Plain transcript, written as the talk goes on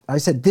I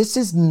said, this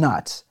is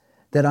nuts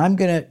that I'm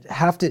going to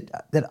have to,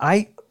 that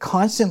I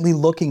constantly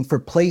looking for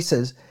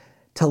places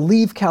to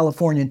leave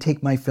California and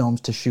take my films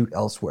to shoot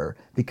elsewhere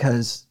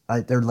because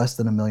they're less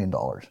than $1 million.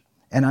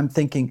 And I'm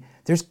thinking,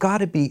 there's got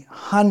to be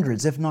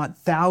hundreds, if not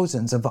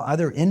thousands, of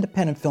other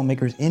independent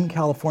filmmakers in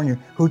California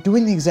who are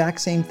doing the exact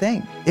same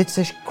thing. It's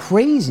just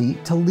crazy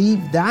to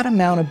leave that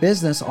amount of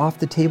business off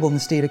the table in the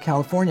state of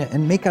California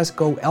and make us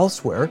go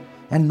elsewhere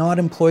and not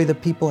employ the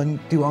people and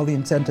do all the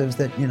incentives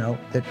that, you know,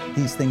 that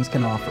these things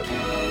can offer.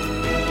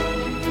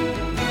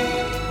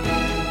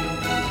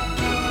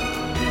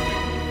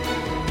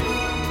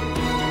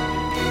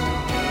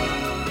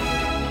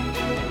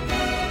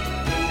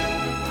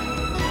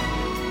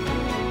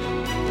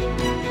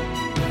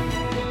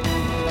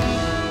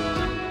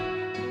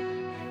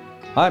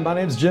 Hi, my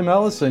name is Jim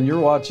Ellis, and you're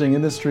watching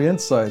Industry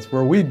Insights,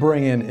 where we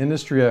bring in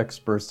industry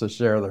experts to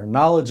share their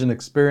knowledge and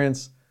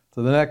experience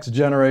to the next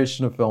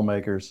generation of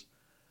filmmakers.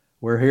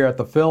 We're here at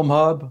the Film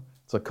Hub.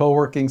 It's a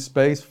co-working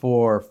space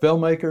for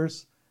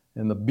filmmakers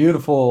in the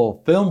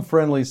beautiful,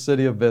 film-friendly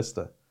city of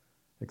Vista.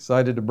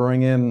 Excited to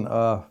bring in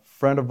a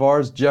friend of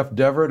ours, Jeff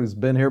Deverett, who's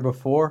been here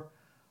before.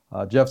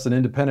 Jeff's an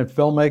independent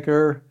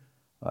filmmaker,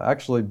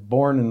 actually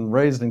born and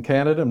raised in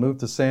Canada, moved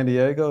to San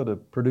Diego to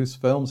produce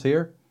films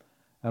here.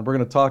 And we're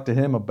going to talk to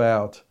him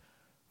about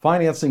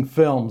financing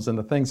films and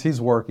the things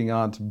he's working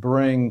on to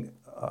bring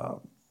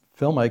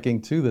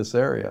filmmaking to this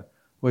area,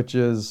 which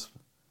is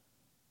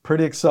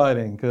pretty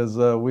exciting because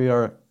we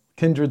are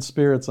kindred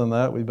spirits on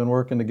that. We've been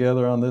working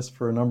together on this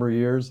for a number of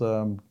years.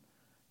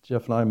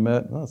 Jeff and I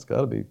met, it's got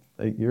to be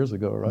 8 years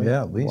ago, right?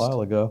 Yeah, at least. A while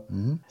ago.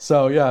 Mm-hmm.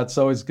 So yeah, it's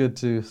always good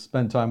to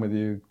spend time with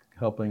you,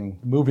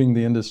 moving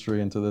the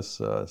industry into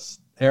this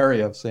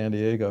area of San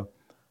Diego.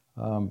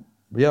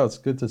 Yeah, it's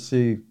good to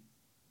see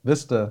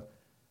Vista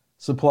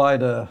supplied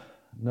no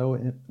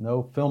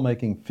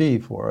filmmaking fee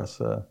for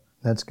us.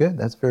 That's good.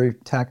 That's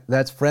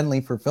that's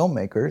friendly for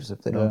filmmakers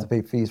if they don't have to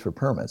pay fees for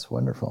permits.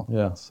 Wonderful.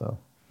 Yeah, so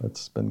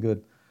that's been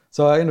good.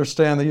 So I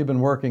understand that you've been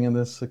working in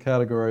this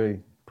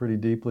category pretty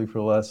deeply for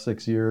the last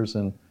 6 years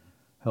and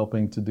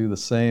helping to do the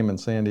same in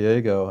San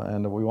Diego,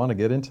 and we want to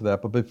get into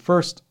that. But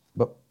first,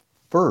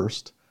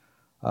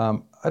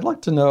 I'd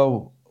like to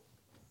know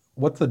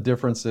what the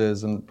difference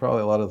is, and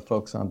probably a lot of the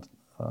folks on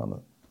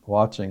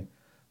watching,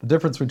 the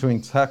difference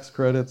between tax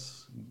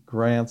credits,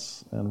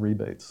 grants, and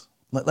rebates.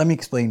 Let me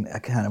explain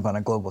kind of on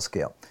a global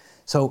scale.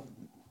 So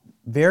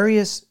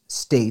various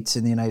states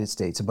in the United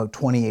States, about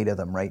 28 of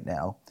them right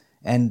now,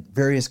 and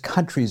various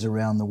countries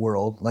around the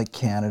world, like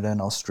Canada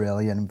and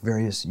Australia and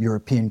various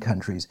European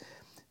countries,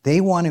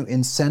 they want to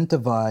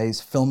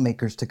incentivize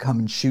filmmakers to come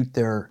and shoot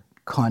their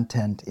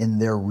content in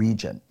their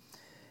region.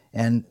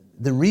 And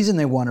the reason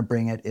they want to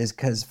bring it is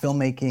because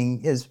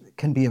filmmaking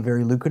can be a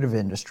very lucrative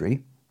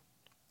industry.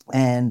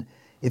 And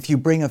if you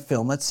bring a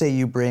film, let's say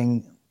you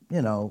bring,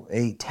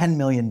 a $10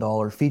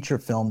 million feature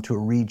film to a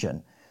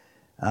region,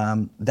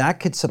 that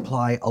could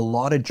supply a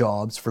lot of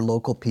jobs for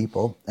local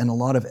people and a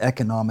lot of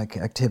economic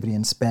activity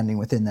and spending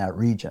within that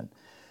region.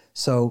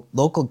 So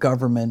local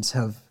governments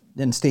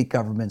and state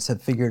governments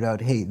have figured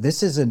out, hey,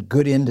 this is a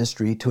good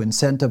industry to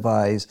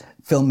incentivize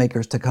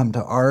filmmakers to come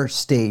to our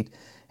state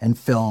and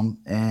film.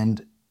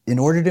 And in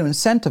order to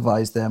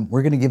incentivize them,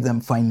 we're going to give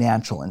them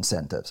financial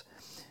incentives,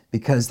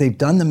 because they've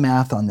done the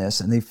math on this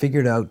and they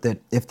figured out that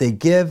if they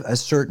give a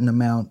certain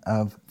amount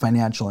of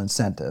financial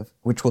incentive,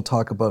 which we'll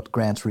talk about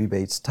grants,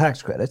 rebates,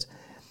 tax credits,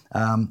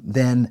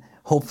 then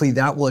hopefully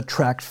that will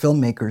attract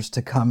filmmakers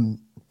to come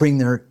bring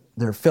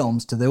their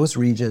films to those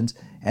regions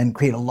and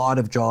create a lot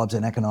of jobs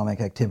and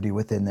economic activity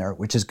within there,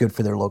 which is good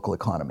for their local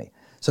economy.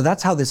 So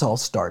that's how this all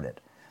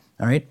started,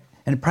 all right?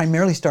 And it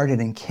primarily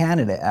started in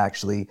Canada,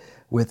 actually,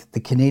 with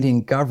the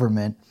Canadian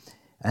government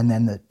and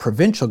then the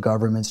provincial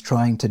governments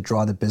trying to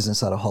draw the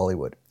business out of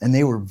Hollywood. And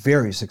they were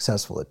very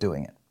successful at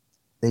doing it.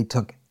 They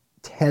took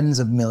tens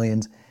of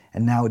millions,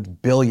 and now it's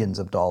billions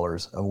of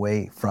dollars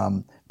away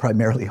from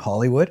primarily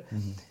Hollywood.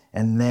 Mm-hmm.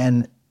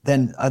 And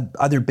then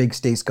other big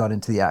states got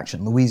into the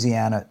action.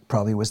 Louisiana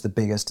probably was the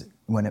biggest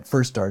when it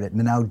first started,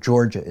 and now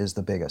Georgia is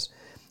the biggest.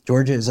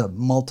 Georgia is a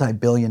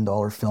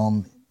multi-billion-dollar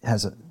film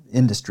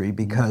industry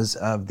because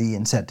of the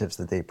incentives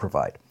that they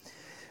provide.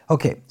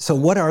 Okay, so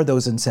what are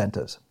those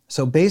incentives?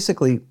 So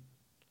basically,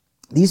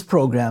 these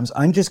programs,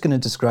 I'm just going to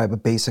describe a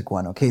basic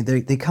one, okay?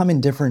 They come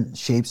in different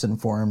shapes and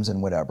forms and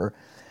whatever,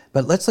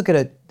 but let's look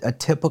at a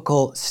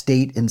typical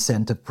state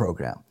incentive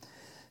program.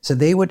 So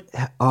they would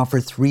offer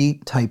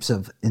 3 types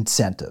of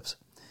incentives.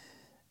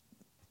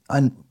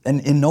 And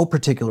in no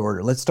particular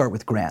order, let's start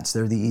with grants.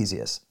 They're the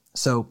easiest.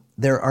 So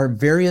there are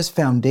various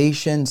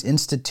foundations,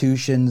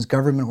 institutions,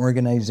 government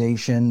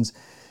organizations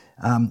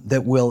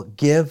that will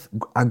give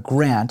a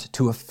grant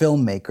to a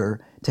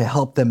filmmaker to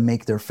help them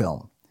make their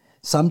film.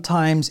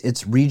 Sometimes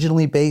it's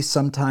regionally based,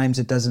 sometimes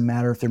it doesn't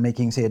matter if they're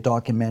making, say, a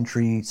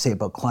documentary, say,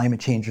 about climate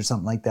change or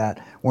something like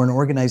that, where an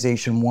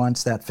organization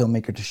wants that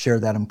filmmaker to share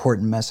that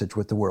important message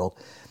with the world.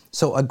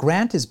 So a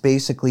grant is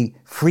basically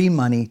free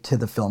money to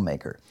the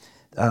filmmaker.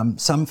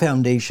 Some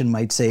foundation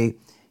might say,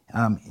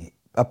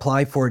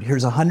 apply for it.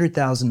 Here's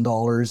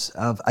 $100,000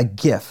 of a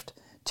gift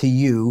to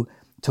you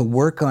to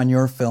work on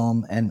your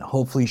film and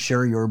hopefully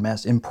share your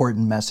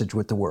important message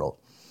with the world.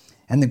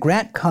 And the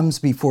grant comes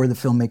before the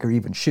filmmaker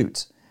even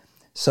shoots.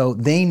 So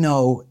they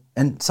know,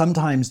 and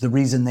sometimes the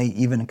reason they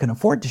even can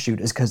afford to shoot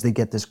is because they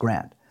get this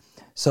grant.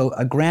 So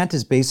a grant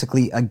is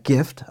basically a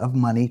gift of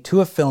money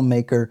to a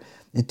filmmaker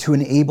to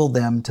enable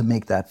them to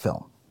make that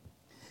film.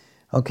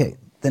 Okay,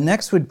 the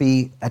next would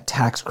be a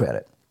tax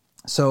credit.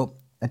 So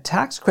a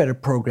tax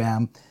credit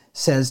program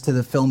says to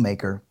the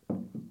filmmaker,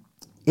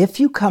 if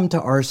you come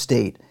to our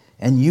state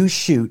and you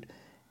shoot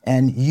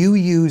and you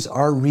use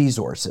our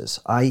resources,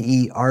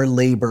 i.e. our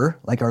labor,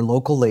 like our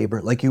local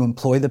labor, like you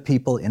employ the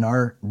people in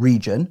our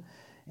region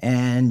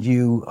and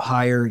you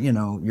hire,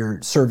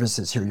 your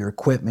services here, your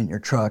equipment, your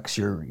trucks,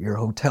 your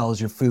hotels,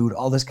 your food,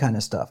 all this kind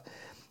of stuff.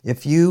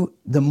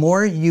 The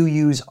more you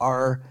use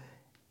our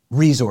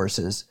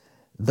resources,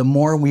 the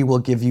more we will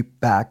give you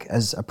back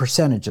as a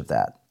percentage of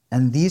that.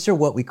 And these are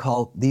what we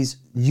call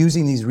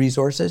using these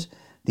resources,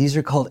 these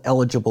are called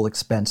eligible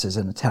expenses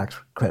in a tax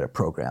credit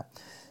program.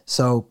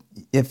 So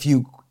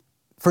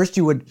first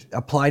you would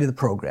apply to the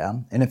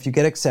program, and if you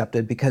get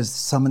accepted, because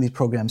some of these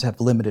programs have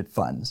limited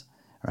funds,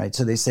 right?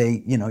 So they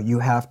say,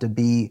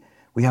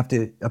 we have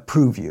to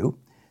approve you.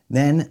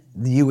 Then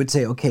you would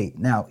say, okay,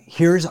 now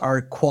here's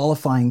our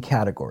qualifying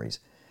categories.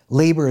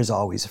 Labor is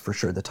always for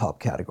sure the top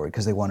category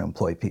because they want to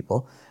employ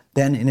people.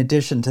 Then in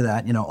addition to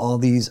that, all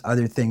these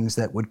other things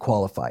that would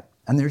qualify.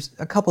 And there's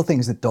a couple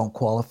things that don't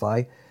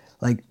qualify.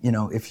 Like,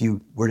 if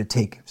you were to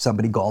take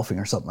somebody golfing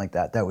or something like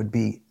that, that would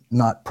be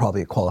not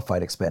probably a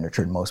qualified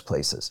expenditure in most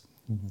places,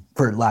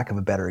 for lack of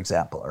a better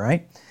example, all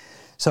right?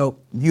 So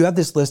you have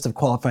this list of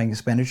qualifying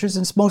expenditures,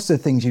 and it's most of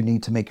the things you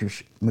need to make your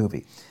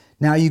movie.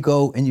 Now you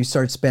go and you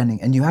start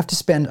spending, and you have to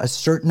spend a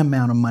certain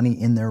amount of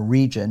money in their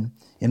region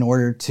in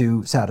order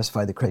to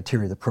satisfy the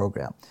criteria of the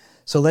program.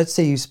 So let's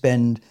say you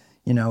spend,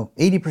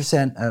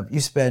 80% of,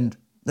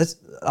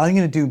 I'm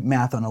going to do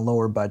math on a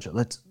lower budget.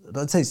 Let's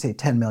say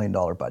 $10 million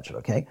budget,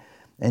 okay?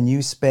 And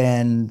you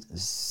spend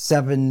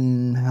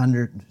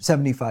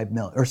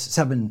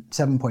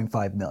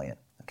 $7.5 million.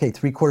 Okay,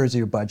 3/4 of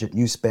your budget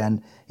you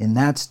spend in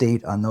that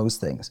state on those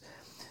things.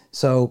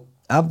 So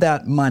of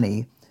that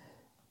money,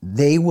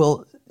 they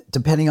will,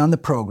 depending on the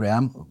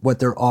program, what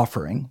they're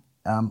offering,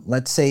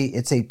 let's say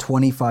it's a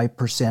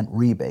 25%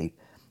 rebate,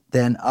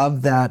 then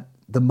of that,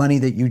 the money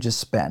that you just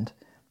spent,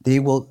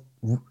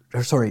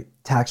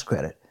 tax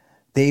credit,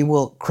 they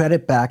will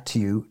credit back to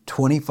you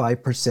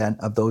 25%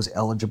 of those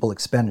eligible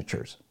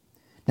expenditures.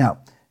 Now,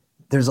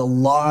 there's a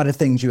lot of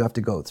things you have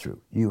to go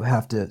through. You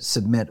have to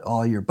submit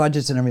all your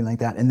budgets and everything like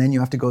that, and then you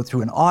have to go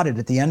through an audit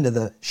at the end of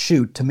the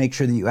shoot to make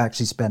sure that you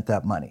actually spent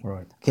that money.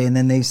 Right. Okay, and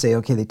then they say,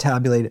 okay, they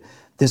tabulate it,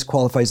 this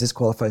qualifies,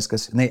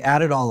 and they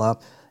add it all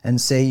up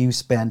and say you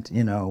spent,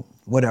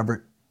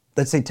 whatever,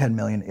 let's say 10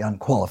 million on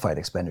qualified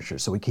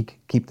expenditures. So we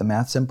keep the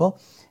math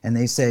simple, and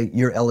they say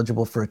you're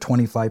eligible for a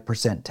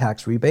 25%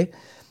 tax rebate.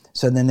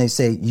 So then they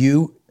say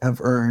you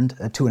have earned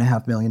a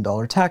 $2.5 million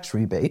tax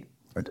rebate,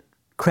 or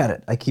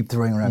credit. I keep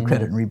throwing around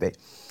credit and rebate.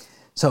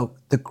 So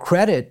the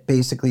credit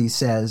basically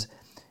says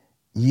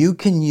you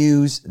can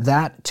use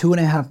that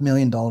 $2.5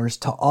 million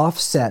to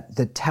offset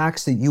the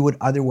tax that you would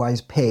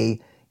otherwise pay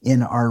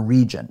in our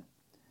region.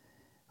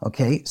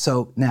 Okay,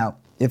 so now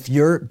if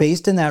you're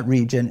based in that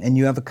region and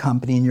you have a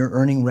company and you're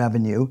earning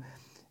revenue,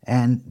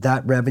 and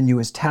that revenue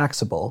is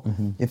taxable.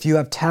 If you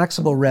have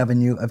taxable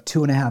revenue of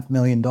 $2.5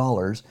 million,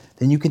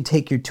 then you can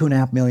take your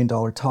 $2.5 million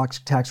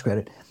tax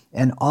credit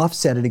and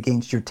offset it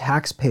against your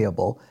tax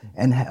payable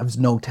and have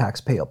no tax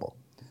payable.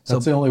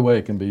 That's the only way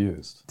it can be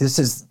used. This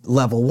is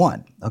level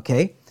one,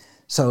 okay?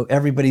 So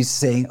everybody's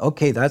saying,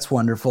 okay, that's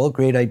wonderful,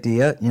 great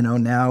idea.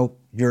 Now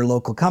you're a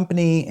local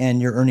company and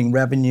you're earning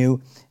revenue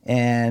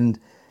and,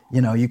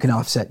 you can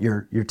offset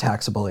your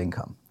taxable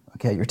income,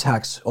 okay? Your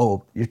tax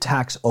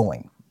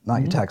owing.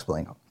 Not your taxable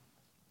income.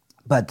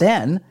 But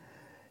then,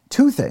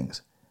 two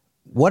things.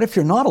 What if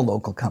you're not a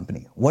local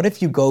company? What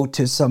if you go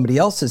to somebody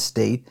else's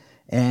state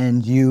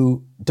and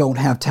you don't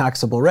have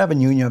taxable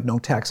revenue and you have no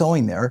tax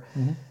owing there?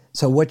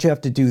 So what you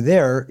have to do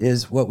there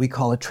is what we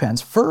call a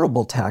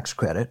transferable tax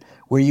credit,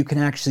 where you can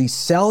actually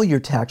sell your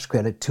tax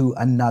credit to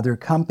another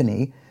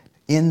company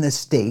in the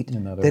state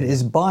that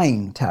is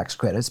buying tax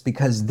credits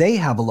because they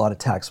have a lot of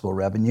taxable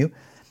revenue.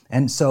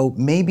 And so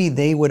maybe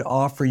they would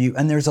offer you,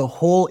 and there's a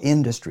whole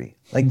industry,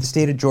 like the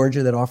state of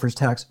Georgia that offers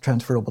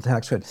transferable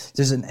tax credits.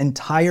 There's an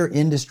entire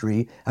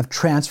industry of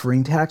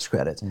transferring tax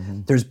credits.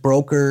 There's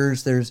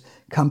brokers, there's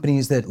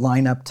companies that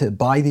line up to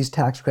buy these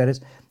tax credits.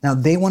 Now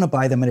they want to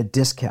buy them at a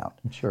discount.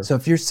 Sure. So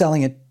if you're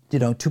selling it,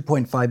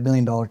 $2.5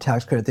 million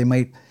tax credit, they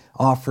might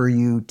offer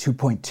you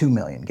 $2.2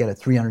 million, get a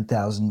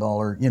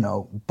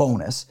 $300,000,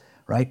 bonus.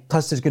 Right?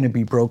 Plus there's going to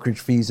be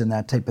brokerage fees and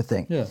that type of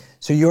thing. Yeah.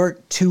 So your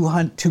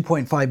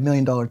 $2.5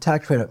 million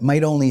tax credit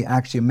might only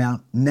actually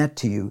amount net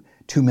to you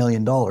 $2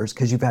 million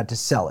because you've had to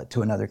sell it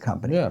to another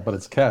company. Yeah, but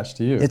it's cash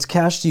to you. It's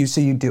cash to you,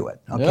 so you do it.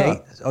 Okay.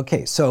 Yeah.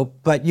 Okay. So,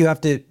 but you have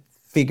to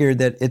figure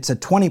that it's a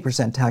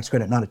 20% tax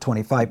credit, not a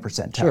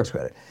 25% tax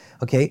credit.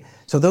 Okay,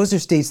 so those are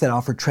states that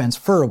offer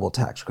transferable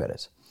tax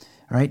credits.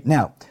 All right,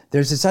 now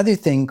there's this other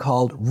thing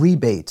called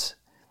rebates.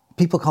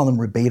 People call them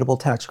rebatable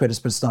tax credits,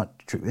 but it's not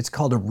true. It's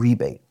called a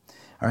rebate.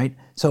 All right,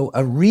 so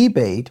a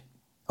rebate.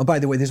 Oh, by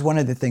the way, there's one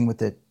other thing with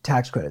the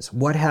tax credits.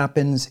 What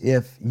happens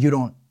if you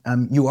don't?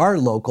 You are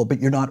local, but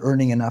you're not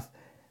earning enough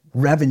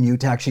revenue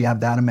to actually have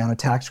that amount of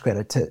tax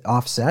credit to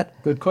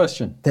offset? Good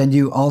question. Then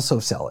you also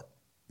sell it.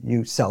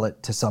 You sell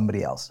it to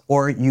somebody else,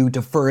 or you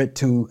defer it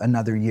to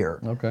another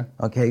year. Okay.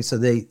 Okay, so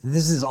this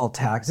is all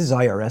tax. This is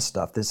IRS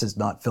stuff. This is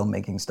not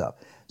filmmaking stuff.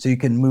 So you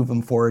can move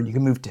them forward. You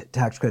can move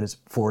tax credits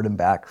forward and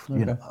back.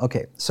 You know.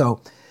 Okay.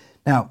 So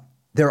now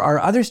there are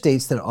other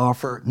states that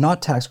offer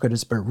not tax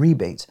credits but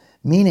rebates,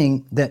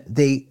 meaning that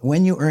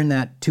when you earn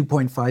that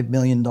 $2.5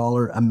 million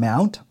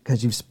amount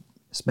because you've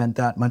spent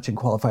that much in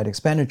qualified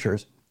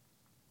expenditures,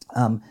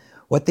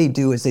 what they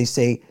do is they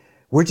say,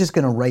 we're just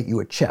going to write you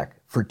a check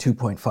for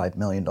 $2.5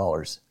 million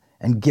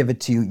and give it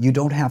to you. You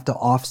don't have to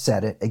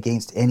offset it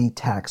against any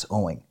tax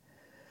owing.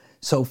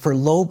 So for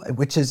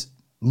which is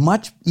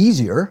much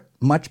easier,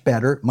 much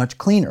better, much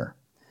cleaner.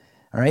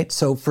 All right,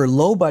 so for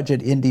low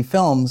budget indie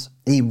films,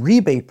 a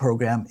rebate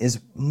program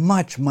is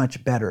much,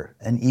 much better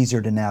and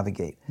easier to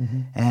navigate.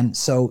 And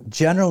so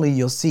generally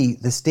you'll see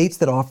the states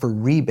that offer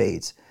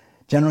rebates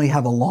generally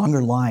have a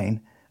longer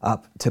line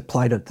up to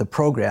apply to the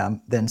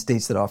program than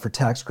states that offer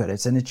tax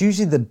credits. And it's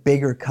usually the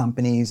bigger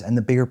companies and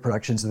the bigger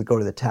productions that go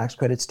to the tax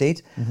credit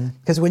states.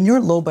 Because when you're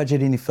a low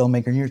budget indie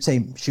filmmaker and you're,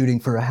 say, shooting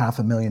for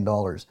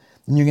 $500,000,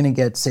 and you're gonna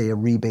get, say, a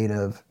rebate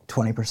of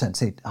 20%,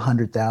 say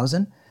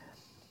 $100,000,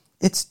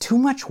 it's too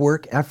much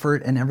work,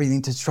 effort, and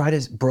everything to try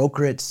to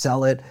broker it,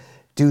 sell it,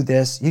 do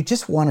this. You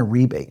just want a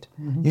rebate.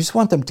 You just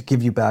want them to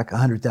give you back a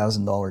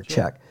 $100,000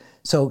 check.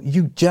 So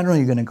you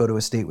generally are gonna go to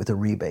a state with a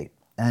rebate.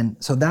 And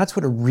so that's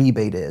what a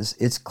rebate is.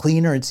 It's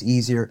cleaner, it's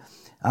easier.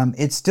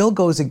 It still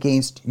goes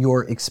against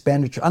your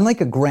expenditure.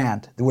 Unlike a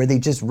grant, where they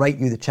just write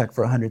you the check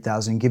for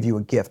 $100,000 and give you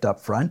a gift up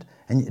front,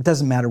 and it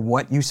doesn't matter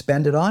what you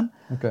spend it on.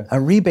 Okay.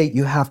 A rebate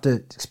you have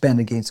to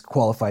spend against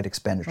qualified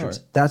expenditures.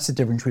 Right. That's the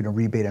difference between a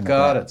rebate and a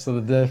Got grant. it. So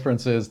the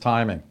difference is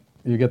timing.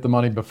 You get the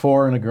money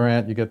before in a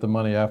grant, you get the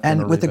money after in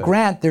a And with rebate. a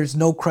grant, there's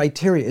no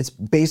criteria. It's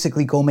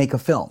basically go make a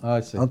film. I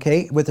see.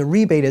 Okay? With a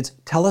rebate, it's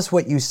tell us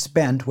what you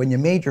spent when you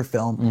made your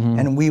film,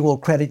 and we will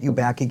credit you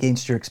back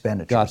against your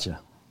expenditures. Gotcha.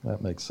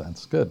 That makes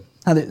sense. Good.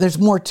 Now, there's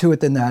more to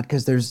it than that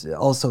because there's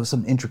also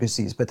some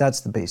intricacies, but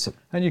that's the basic.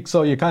 And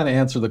so you kind of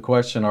answer the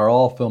question: Are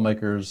all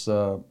filmmakers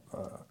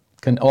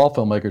can all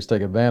filmmakers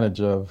take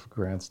advantage of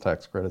grants,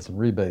 tax credits, and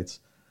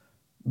rebates,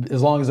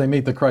 as long as they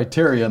meet the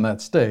criteria in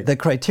that state? The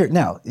criteria.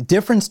 Now,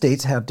 different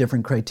states have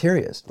different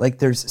criterias. Like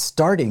there's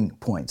starting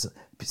points.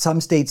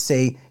 Some states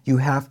say you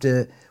have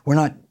to. We're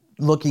not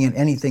looking at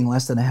anything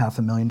less than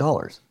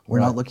 $500,000. We're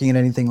not looking at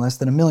anything less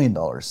than $1 million.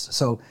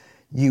 So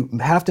you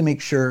have to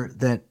make sure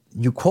that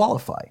you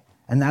qualify.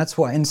 And that's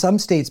why in some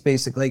states,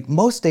 basically, like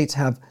most states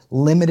have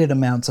limited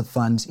amounts of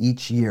funds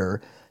each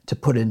year to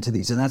put into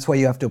these. And that's why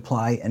you have to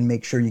apply and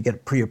make sure you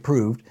get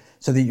pre-approved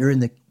so that you're in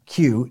the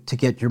queue to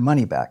get your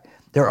money back.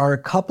 There are a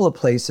couple of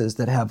places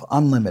that have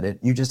unlimited.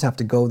 You just have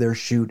to go there,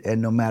 shoot,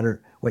 and no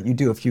matter what you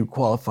do, if you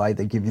qualify,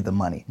 they give you the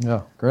money.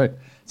 Yeah, great.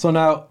 So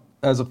now,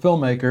 as a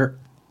filmmaker,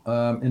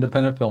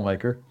 independent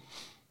filmmaker,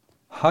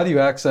 how do you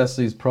access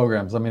these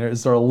programs? I mean,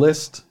 is there a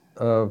list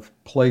of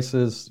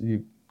places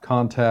you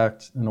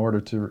contact in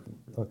order to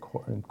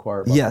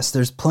inquire about? Yes,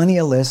 there's plenty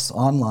of lists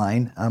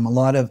online.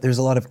 There's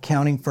a lot of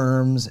accounting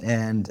firms,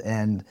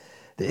 and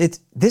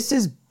this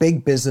is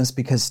big business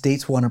because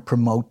states want to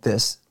promote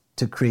this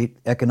to create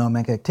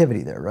economic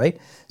activity there, right?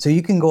 So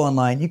you can go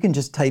online. You can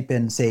just type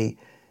in, say,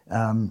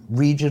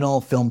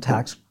 regional film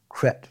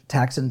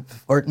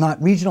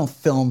regional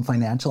film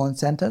financial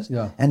incentives,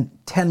 and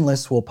 10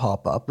 lists will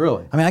pop up.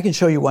 Really? I mean, I can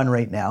show you one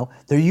right now.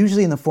 They're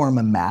usually in the form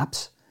of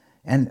maps.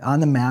 And on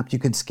the map, you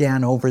can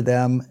scan over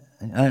them.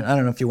 I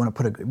don't know if you want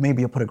to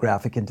maybe you'll put a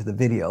graphic into the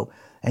video,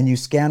 and you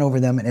scan over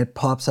them and it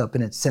pops up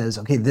and it says,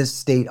 okay, this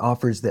state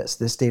offers this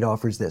state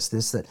offers this,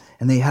 that.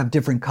 And they have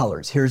different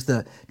colors. Here's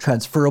the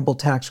transferable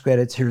tax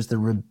credits, here's the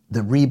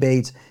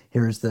rebates,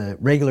 here's the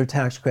regular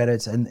tax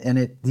credits,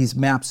 and these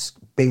maps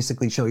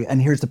basically show you,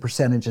 and here's the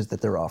percentages that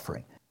they're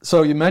offering.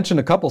 So you mentioned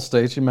a couple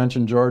states. You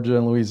mentioned Georgia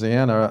and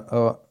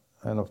Louisiana,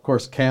 and of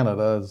course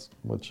Canada,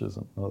 which is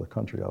another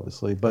country,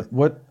 obviously. But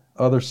what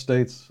other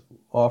states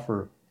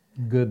offer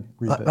good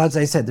rebates? As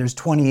I said, there's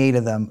 28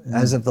 of them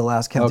as of the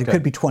last count. Okay. There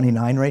could be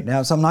 29 right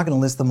now, so I'm not going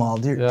to list them all.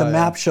 The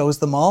map shows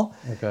them all.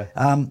 Okay.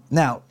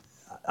 Now,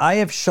 I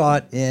have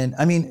shot in,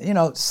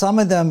 some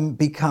of them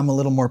become a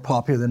little more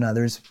popular than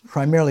others,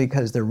 primarily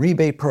because they're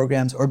rebate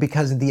programs or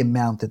because of the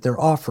amount that they're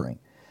offering.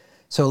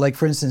 So like,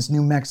 for instance,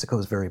 New Mexico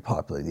is very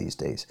popular these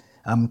days.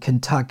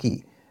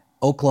 Kentucky,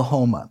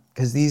 Oklahoma,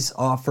 because these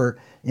offer,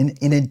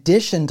 in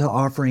addition to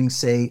offering,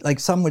 say, like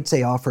some would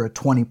say offer a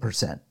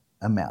 20%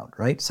 amount,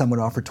 right? Some would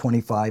offer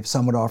 25,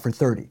 some would offer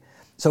 30.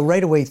 So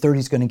right away, 30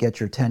 is going to get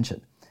your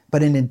attention.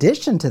 But in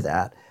addition to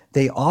that,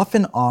 they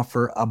often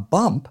offer a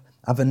bump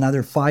of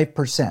another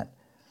 5%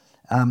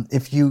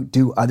 if you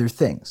do other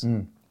things.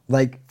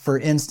 like for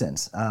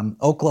instance,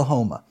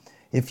 Oklahoma.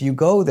 If you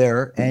go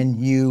there and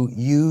you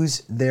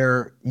use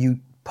their, you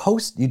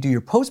do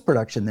your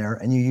post-production there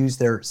and you use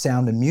their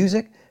sound and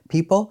music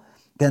people,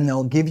 then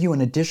they'll give you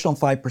an additional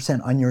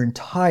 5% on your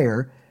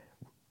entire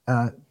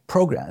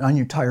program, on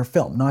your entire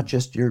film, not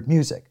just your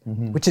music,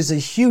 which is a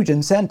huge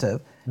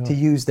incentive to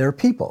use their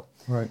people.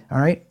 Right. All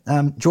right.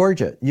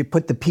 Georgia, you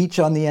put the peach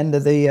on the end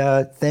of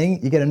the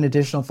thing, you get an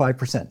additional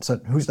 5%. So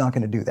who's not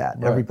going to do that?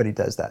 Right. Everybody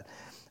does that.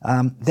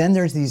 Then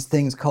there's these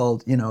things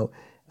called,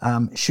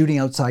 shooting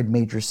outside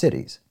major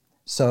cities.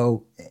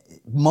 So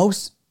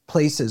most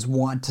places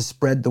want to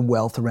spread the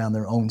wealth around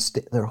their own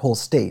their whole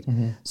state.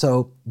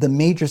 So the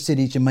major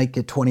cities, you might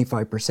get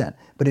 25%.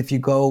 But if you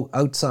go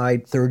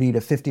outside 30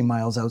 to 50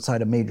 miles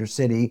outside a major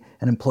city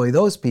and employ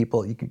those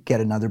people, you could get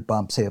another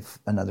bump, say of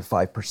another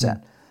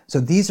 5%. So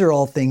these are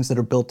all things that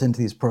are built into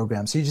these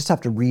programs. So you just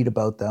have to read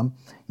about them.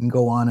 You can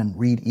go on and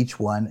read each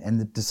one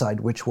and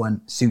decide which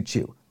one suits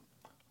you.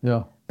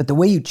 Yeah. But the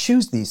way you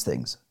choose these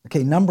things,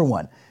 okay, number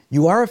one,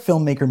 you are a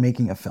filmmaker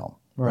making a film.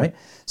 Right.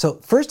 So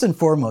first and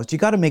foremost, you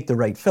got to make the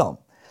right film.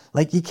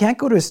 Like you can't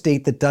go to a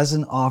state that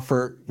doesn't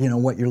offer,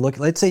 what you're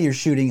looking. Let's say you're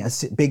shooting a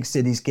big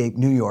cityscape,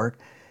 New York.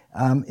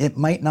 It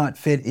might not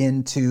fit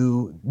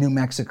into New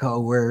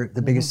Mexico, where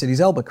the biggest city is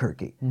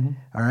Albuquerque.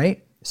 All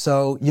right.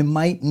 So you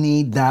might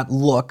need that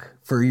look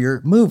for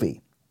your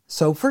movie.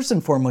 So first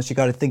and foremost, you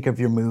got to think of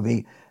your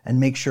movie and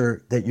make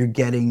sure that you're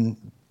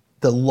getting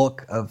the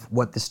look of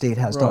what the state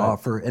has to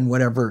offer and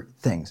whatever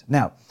things.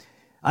 Now,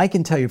 I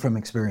can tell you from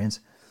experience,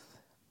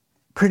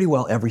 pretty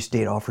well every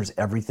state offers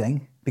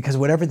everything, because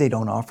whatever they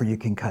don't offer, you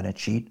can kind of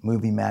cheat,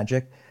 movie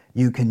magic.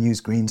 You can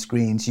use green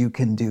screens, you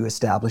can do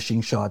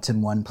establishing shots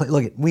in one place.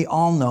 Look, we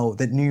all know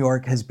that New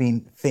York has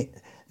been,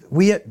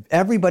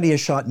 everybody has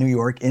shot New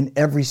York in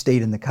every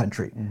state in the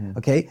country,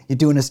 okay? You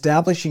do an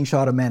establishing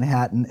shot of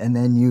Manhattan and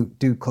then you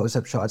do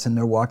close-up shots and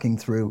they're walking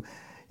through,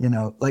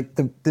 like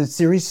the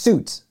series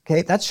Suits,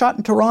 okay? That's shot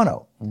in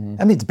Toronto. I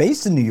mean, it's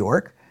based in New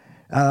York,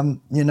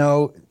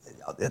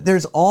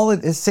 There's all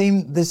the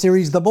same, the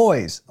series The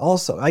Boys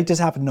also. I just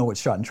happen to know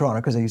it's shot in Toronto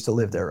because I used to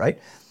live there, right?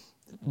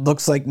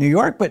 Looks like New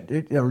York, but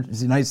it's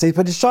the United States,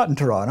 but it's shot in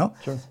Toronto.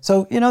 Sure.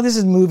 So, this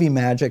is movie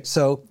magic.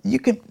 So you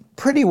can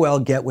pretty well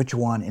get what you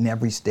want in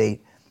every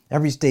state.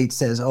 Every state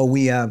says, oh,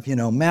 we have,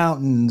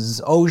 mountains,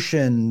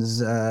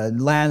 oceans,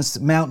 lands,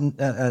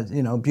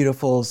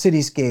 beautiful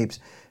cityscapes,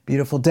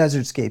 beautiful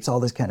desertscapes, all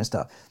this kind of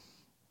stuff.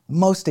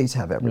 Most states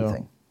have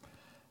everything.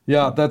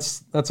 Yeah,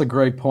 that's a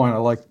great point.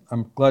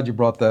 I'm glad you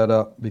brought that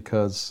up,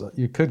 because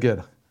you could get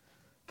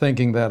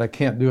thinking that I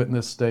can't do it in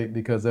this state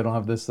because they don't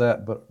have this,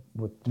 that, but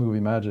with movie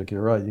magic,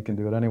 you're right, you can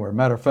do it anywhere.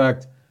 Matter of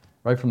fact,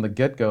 right from the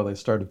get-go, they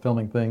started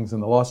filming things in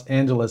the Los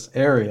Angeles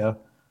area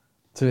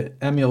to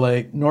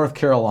emulate North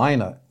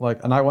Carolina.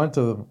 And I went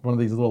to one of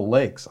these little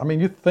lakes. I mean,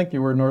 you'd think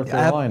you were in North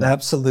Carolina.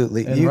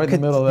 Absolutely. And right in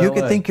the middle of LA. You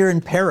could think you're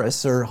in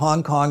Paris or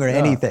Hong Kong or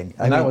anything.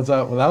 And that was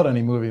out without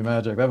any movie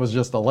magic. That was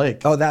just a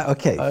lake. Oh,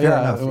 okay, fair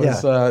enough.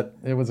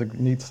 It was a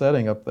neat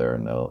setting up there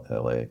in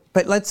LA.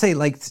 But let's say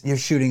you're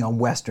shooting a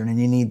Western and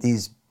you need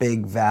these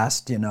big,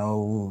 vast,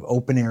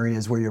 open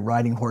areas where you're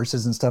riding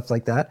horses and stuff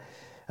like that.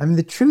 I mean,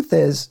 the truth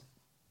is,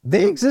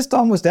 they exist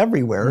almost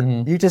everywhere.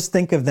 You just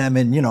think of them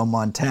in,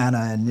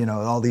 Montana and,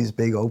 all these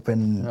big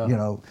open,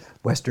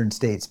 Western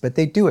states, but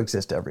they do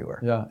exist everywhere.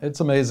 Yeah,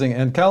 it's amazing.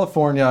 And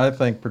California, I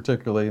think,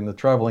 particularly in the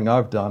traveling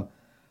I've done,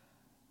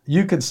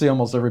 you could see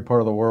almost every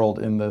part of the world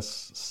in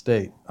this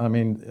state. I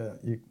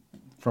mean,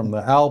 from the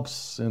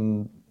Alps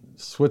in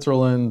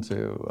Switzerland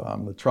to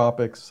the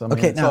tropics. I mean,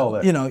 it's all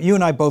there. You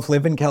and I both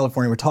live in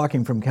California. We're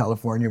talking from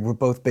California. We're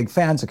both big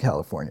fans of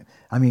California.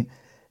 I mean,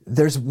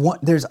 there's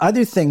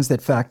other things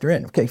that factor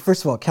in. Okay,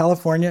 first of all,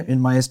 California, in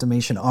my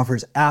estimation,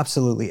 offers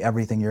absolutely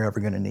everything you're ever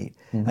going to need.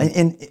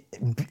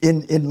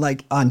 In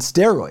like on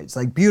steroids,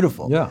 like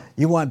beautiful. Yeah.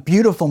 You want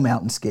beautiful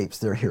mountainscapes,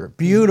 they're here.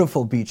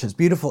 Beautiful beaches,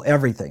 beautiful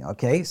everything.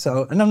 Okay,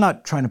 so, and I'm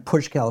not trying to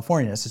push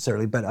California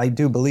necessarily, but I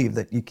do believe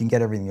that you can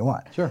get everything you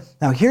want. Sure.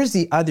 Now, here's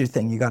the other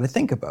thing you got to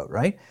think about,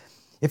 right?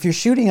 If you're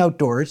shooting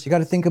outdoors, you got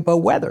to think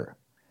about weather.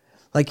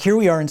 Like here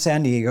we are in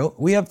San Diego,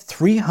 we have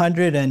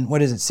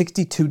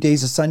 62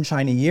 days of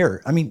sunshine a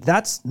year. I mean,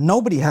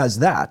 nobody has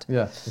that.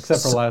 Yeah,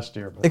 except for last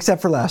year.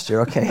 Except for last year,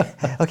 okay.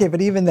 Okay,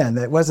 but even then,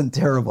 that wasn't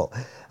terrible.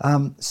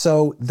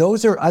 So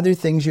those are other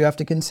things you have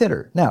to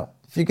consider. Now,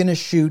 if you're gonna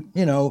shoot,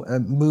 a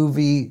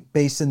movie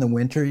based in the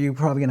winter, you're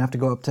probably gonna have to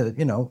go up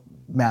to,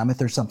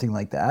 Mammoth or something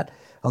like that,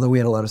 although we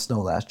had a lot of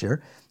snow last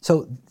year.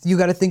 So you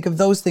got to think of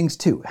those things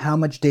too. How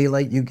much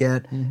daylight you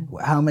get,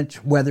 how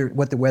much weather,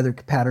 what the weather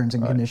patterns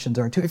and conditions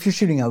are too, if you're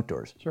shooting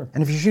outdoors. Sure.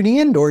 And if you're shooting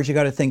indoors, you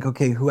got to think,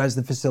 okay, who has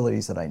the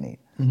facilities that I need,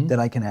 that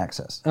I can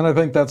access? And I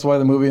think that's why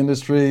the movie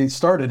industry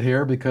started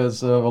here,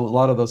 because of a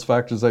lot of those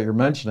factors that you're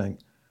mentioning,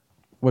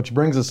 which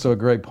brings us to a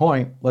great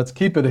point. Let's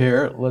keep it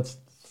here. Let's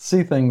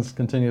see things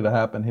continue to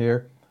happen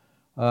here.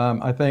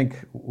 I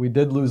think we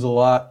did lose a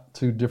lot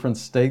to different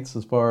states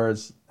as far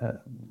as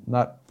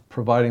not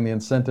providing the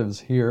incentives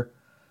here.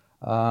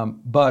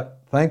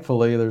 But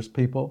thankfully, there's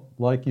people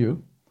like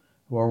you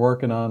who are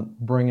working on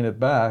bringing it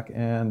back.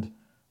 And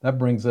that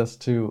brings us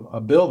to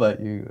a bill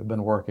that you have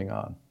been working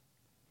on.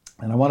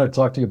 And I want to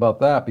talk to you about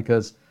that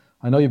because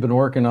I know you've been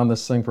working on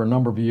this thing for a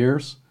number of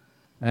years,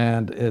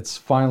 and it's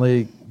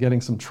finally getting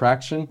some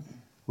traction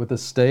with the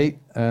state.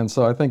 And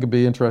so I think it'd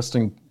be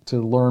interesting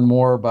to learn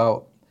more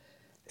about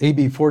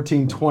AB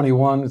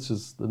 1421, which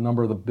is the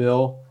number of the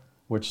bill,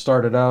 which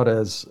started out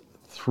as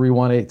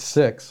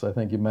 3186, I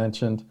think you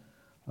mentioned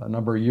a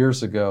number of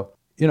years ago.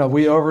 You know,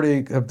 we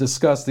already have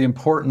discussed the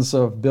importance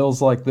of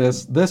bills like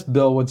this. This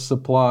bill would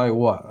supply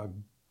what? A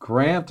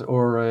grant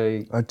or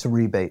a... It's a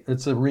rebate.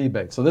 It's a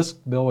rebate. So this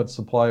bill would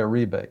supply a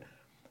rebate.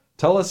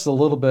 Tell us a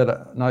little bit.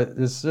 Now,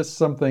 is this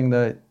something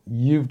that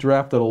you've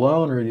drafted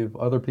alone, or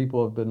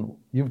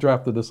you've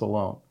drafted this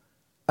alone?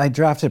 I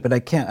drafted,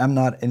 but I'm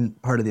not in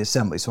part of the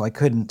assembly, so I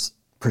couldn't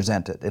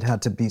present it. It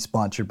had to be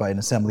sponsored by an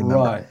assembly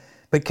member. Right.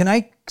 But can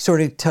I sort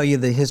of tell you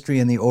the history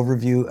and the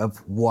overview of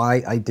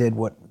why I did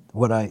what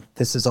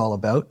this is all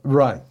about?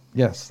 Right.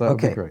 Yes, that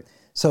would be great.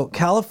 So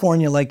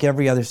California, like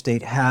every other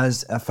state,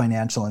 has a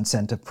financial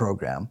incentive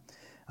program.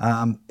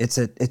 It's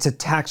a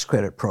tax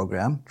credit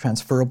program,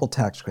 transferable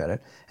tax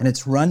credit, and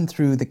it's run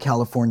through the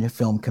California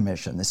Film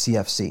Commission, the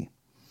CFC.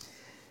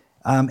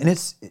 And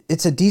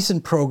it's a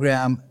decent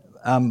program,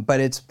 but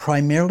it's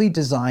primarily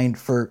designed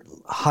for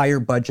higher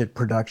budget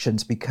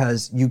productions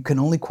because you can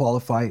only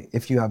qualify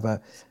if you have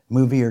a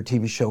movie or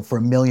TV show for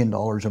 $1 million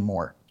or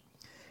more.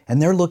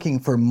 And they're looking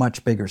for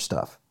much bigger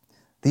stuff.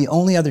 The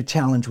only other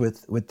challenge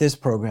with this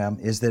program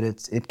is that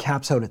it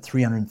caps out at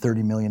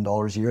 $330 million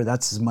a year.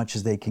 That's as much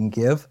as they can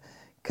give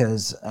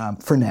because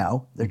for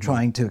now, they're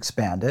trying to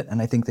expand it,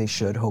 and I think they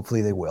should.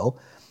 Hopefully they will,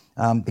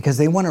 because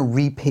they want to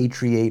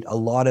repatriate a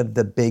lot of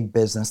the big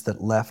business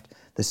that left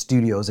the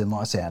studios in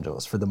Los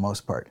Angeles for the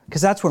most part,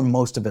 because that's where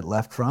most of it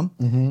left from.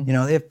 You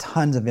know, they have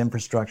tons of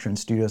infrastructure and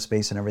studio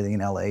space and everything in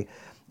LA,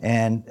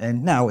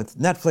 and now with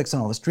Netflix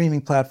and all the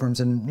streaming platforms,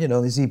 and you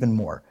know, there's even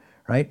more,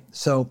 right?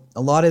 So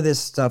a lot of this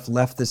stuff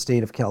left the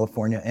state of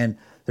California, and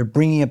they're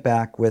bringing it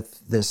back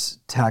with this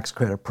tax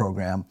credit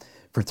program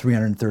for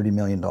 $330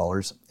 million,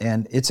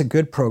 and it's a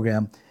good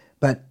program,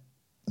 but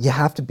you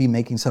have to be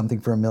making something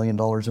for $1 million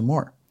or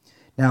more.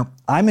 Now,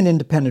 I'm an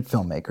independent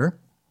filmmaker,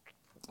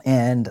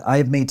 and I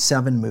have made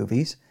 7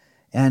 movies,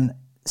 and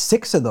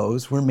 6 of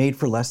those were made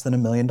for less than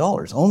 $1 million.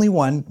 Only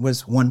one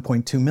was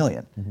 $1.2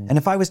 million. And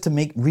if I was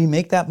to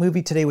remake that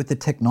movie today with the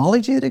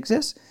technology that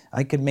exists,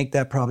 I could make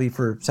that probably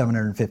for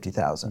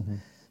 $750,000.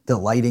 The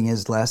lighting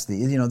is less.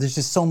 There's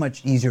just so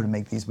much easier to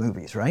make these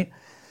movies, right?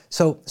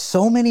 So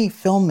many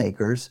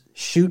filmmakers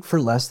shoot for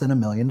less than $1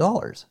 million,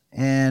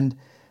 and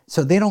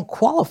so they don't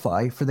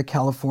qualify for the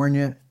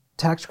California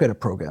tax credit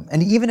program.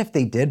 And even if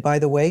they did, by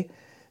the way,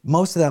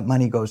 most of that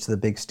money goes to the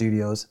big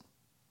studios,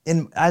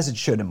 as it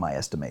should in my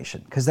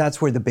estimation, because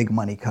that's where the big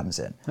money comes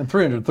in. And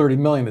 $330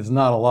 million is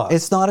not a lot.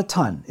 It's not a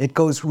ton. It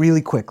goes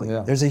really quickly.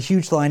 Yeah. There's a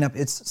huge lineup.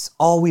 It's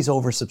always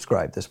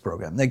oversubscribed, this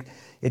program. Like,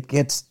 it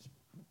gets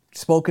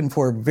spoken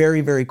for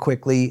very, very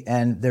quickly,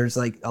 and there's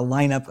like a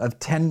lineup of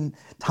 10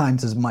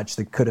 times as much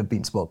that could have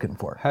been spoken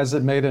for. Has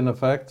it made an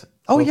effect?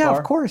 Oh so yeah, far?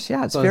 of course,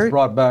 yeah. It's it's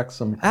brought back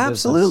some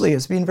absolutely.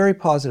 business. It's been very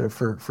positive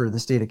for the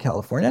state of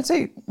California. I'd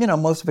say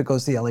most of it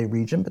goes to the LA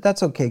region, but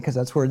that's okay because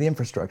that's where the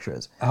infrastructure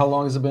is. How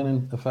long has it been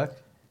in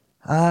effect?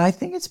 I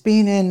think it's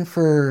been in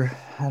for,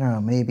 I don't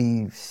know,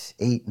 maybe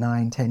 8,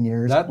 9, 10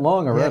 years. That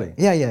long already?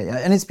 Yeah.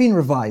 And it's been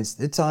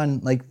revised. It's on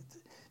like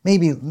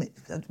maybe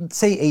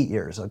say 8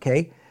 years.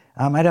 Okay.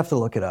 I'd have to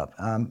look it up.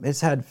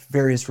 It's had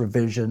various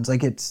revisions,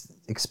 like it's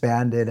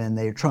expanded, and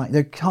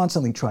they're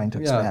constantly trying to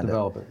expand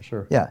develop it,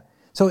 sure. Yeah,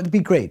 so it'd be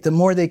great. The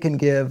more they can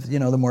give,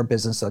 the more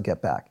business they'll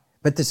get back.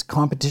 But this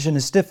competition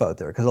is stiff out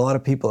there because a lot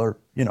of people are,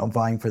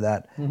 vying for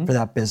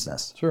that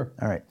business. Sure.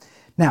 All right.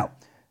 Now,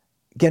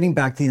 getting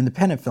back to the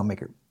independent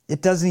filmmaker,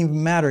 it doesn't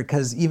even matter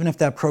because even if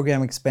that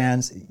program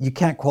expands, you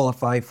can't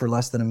qualify for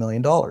less than $1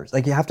 million.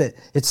 Like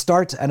it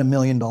starts at $1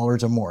 million or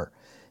more.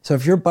 So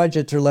if your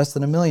budgets are less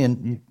than $1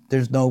 million,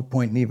 there's no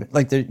point in even,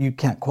 you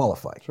can't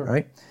qualify, sure.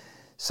 Right?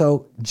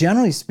 So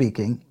generally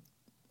speaking,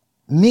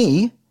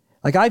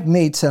 I've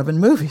made 7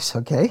 movies,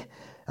 okay?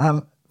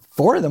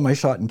 4 of them I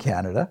shot in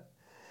Canada.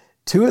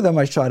 2 of them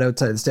I shot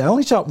outside the state. I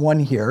only shot 1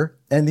 here,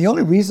 and the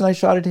only reason I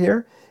shot it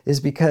here is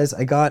because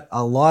I got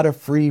a lot of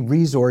free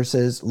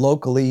resources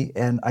locally,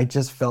 and I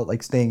just felt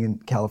like staying in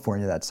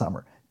California that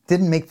summer.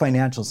 Didn't make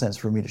financial sense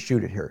for me to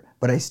shoot it here,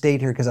 but I stayed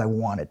here because I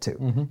wanted to.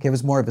 Okay, it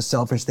was more of a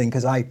selfish thing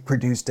because I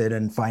produced it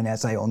and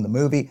financed, I owned the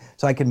movie,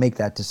 so I could make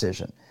that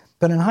decision.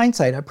 But in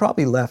hindsight, I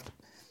probably left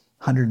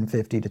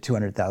 $150,000 to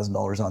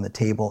 $200,000 on the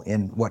table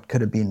in what could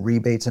have been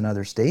rebates in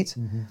other states.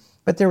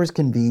 But there was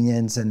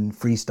convenience and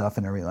free stuff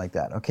and everything like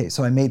that. Okay,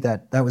 so I made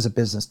that was a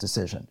business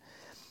decision.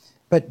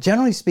 But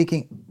generally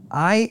speaking,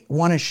 I'm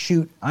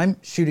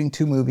shooting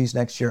 2 movies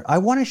next year. I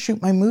want to shoot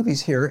my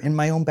movies here in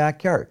my own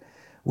backyard.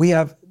 We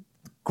have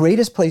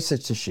greatest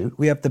places to shoot.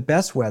 We have the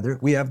best weather.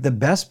 We have the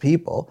best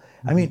people.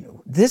 I mean,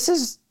 this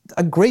is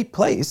a great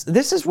place.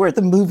 This is where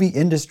the movie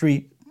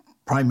industry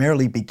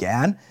primarily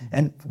began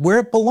and where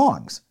it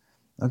belongs.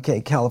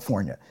 Okay,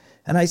 California.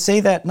 And I say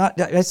that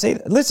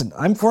listen,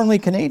 I'm formerly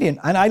Canadian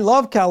and I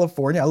love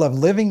California. I love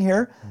living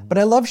here, but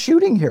I love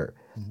shooting here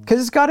because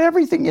it's got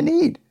everything you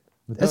need.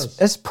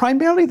 It's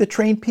primarily the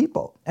trained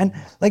people. And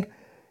like,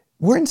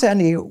 we're in San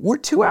Diego, we're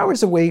 2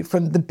 hours away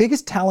from the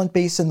biggest talent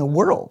base in the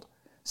world.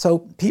 So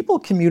people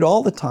commute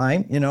all the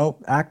time, you know,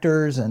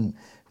 actors and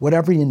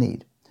whatever you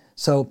need.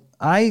 So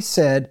I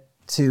said,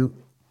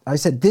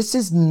 this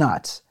is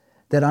nuts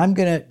that I'm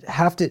gonna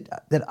have to,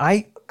 that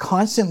I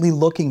constantly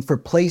looking for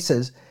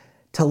places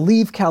to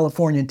leave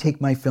California and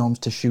take my films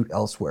to shoot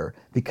elsewhere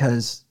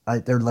because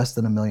they're less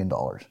than $1 million.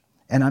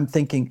 And I'm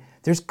thinking,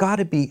 there's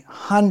gotta be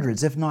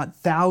hundreds, if not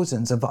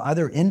thousands of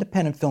other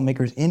independent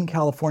filmmakers in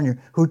California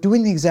who are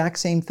doing the exact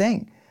same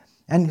thing.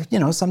 And, you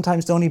know,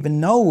 sometimes don't even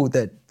know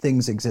that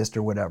things exist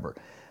or whatever.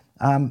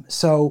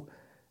 So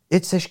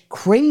it's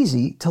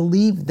crazy to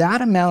leave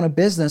that amount of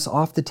business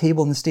off the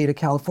table in the state of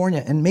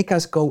California and make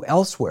us go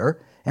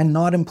elsewhere and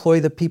not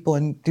employ the people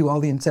and do all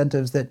the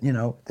incentives that, you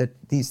know,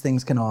 that these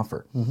things can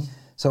offer. Mm-hmm.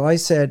 So I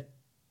said,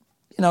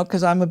 you know,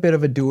 because I'm a bit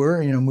of a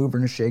doer, you know, mover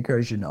and a shaker,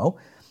 as you know.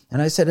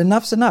 And I said,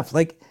 enough's enough.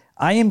 Like,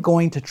 I am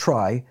going to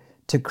try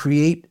to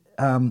create,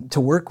 to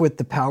work with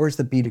the powers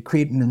that be to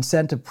create an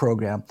incentive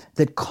program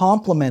that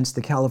complements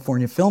the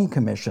California Film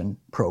Commission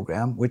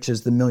program, which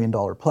is the $1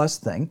 million plus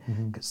thing,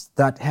 because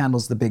that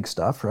handles the big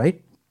stuff,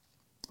 right?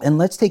 And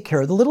let's take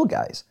care of the little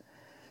guys.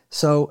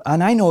 So,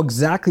 and I know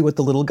exactly what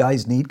the little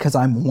guys need because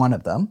I'm one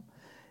of them.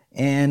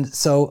 And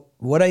so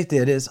what I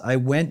did is I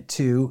went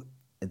to,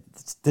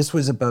 this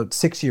was about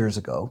 6 years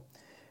ago,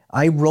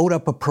 I wrote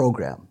up a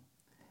program.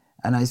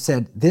 And I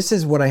said, this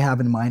is what I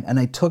have in mind. And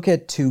I took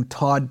it to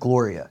Todd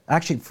Gloria.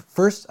 Actually,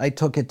 first I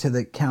took it to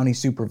the county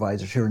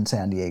supervisor here in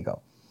San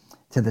Diego,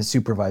 to the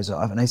supervisor.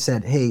 And I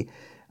said, hey,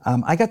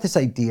 I got this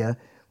idea.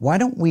 Why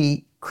don't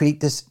we create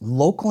this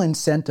local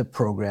incentive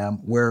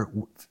program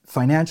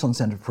financial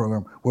incentive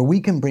program where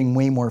we can bring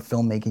way more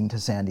filmmaking to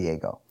San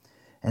Diego.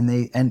 And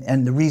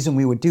the reason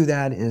we would do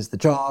that is the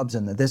jobs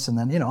and the this and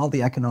then, you know, all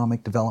the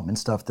economic development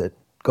stuff that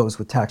goes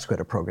with tax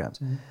credit programs.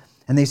 Mm-hmm.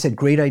 And they said,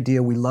 great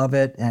idea, we love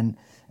it. And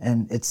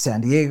it's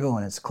San Diego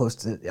and it's close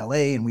to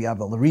LA and we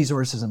have all the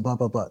resources and blah,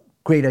 blah, blah.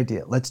 Great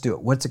idea, let's do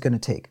it. What's it gonna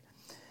take?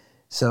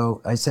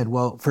 So I said,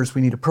 well, first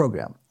we need a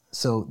program.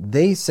 So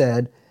they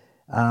said,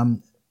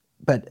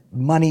 but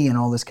money and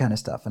all this kind of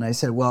stuff. And I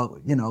said, well,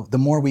 you know, the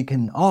more we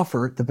can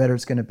offer, the better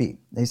it's gonna be.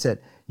 They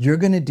said, you're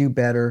gonna do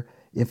better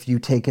if you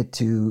take it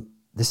to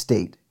the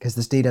state, because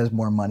the state has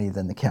more money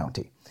than the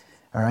county.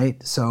 All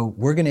right, so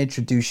we're gonna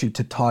introduce you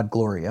to Todd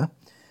Gloria,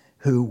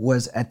 who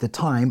was at the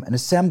time an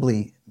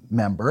assembly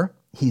member.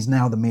 He's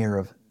now the mayor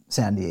of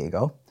San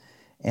Diego.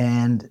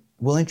 And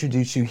we'll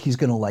introduce you, he's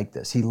gonna like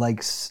this. He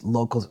likes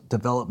local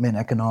development,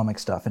 economic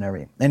stuff and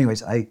everything.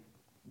 Anyways,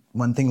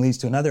 one thing leads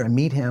to another. I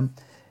meet him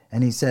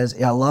and he says,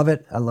 yeah, I love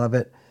it.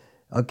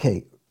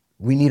 Okay,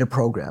 we need a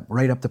program,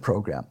 write up the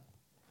program.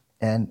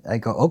 And I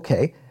go,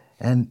 okay.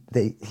 And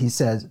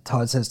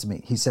Todd says to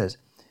me, he says,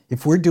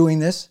 if we're doing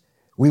this,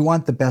 we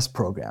want the best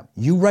program.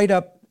 You write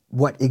up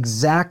what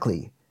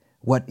indie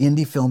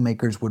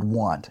filmmakers would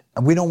want.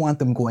 And we don't want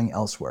them going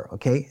elsewhere,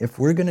 okay? If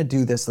we're gonna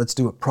do this, let's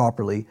do it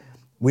properly.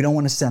 We don't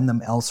wanna send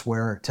them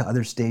elsewhere to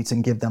other states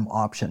and give them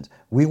options.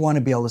 We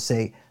wanna be able to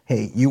say,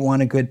 hey, you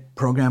want a good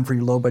program for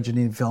your low budget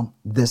indie film?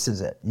 This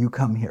is it, you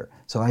come here.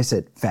 So I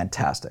said,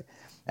 fantastic.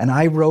 And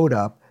I wrote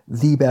up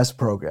the best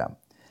program.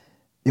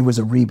 It was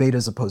a rebate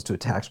as opposed to a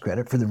tax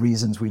credit for the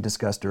reasons we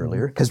discussed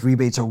earlier, because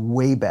rebates are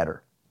way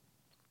better.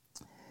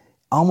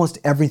 Almost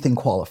everything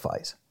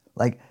qualifies.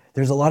 Like,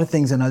 there's a lot of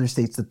things in other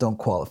states that don't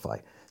qualify.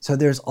 So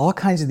there's all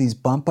kinds of these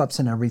bump ups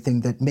and everything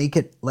that make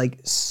it like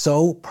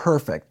so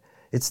perfect.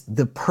 It's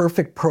the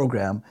perfect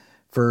program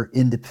for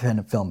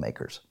independent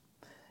filmmakers.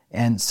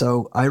 And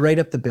so I write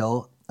up the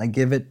bill, I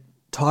give it,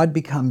 Todd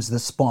becomes the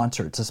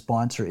sponsor. It's a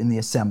sponsor in the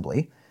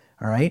assembly,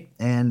 all right?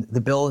 And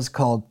the bill is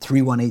called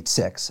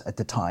 3186 at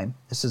the time.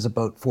 This is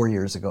about 4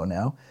 years ago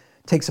now.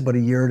 It takes about a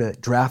year to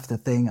draft the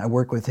thing. I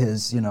work with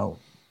his,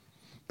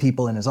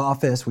 people in his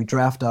office. We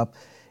draft up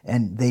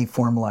and they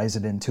formalize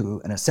it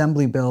into an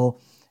assembly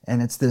bill.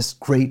 And it's this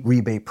great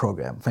rebate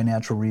program,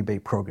 financial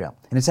rebate program.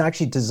 And it's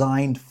actually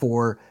designed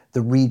for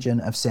the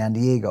region of San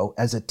Diego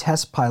as a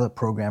test pilot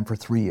program for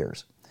 3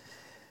 years.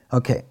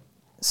 Okay,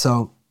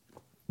 so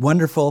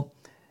wonderful.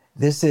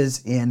 This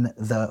is in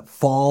the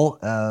fall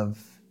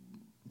of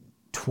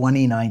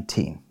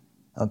 2019,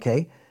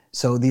 okay?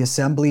 So the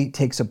assembly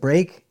takes a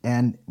break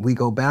and we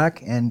go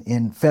back, and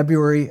in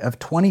February of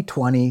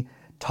 2020,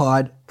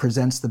 Todd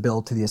presents the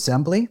bill to the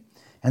assembly.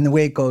 And the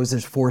way it goes,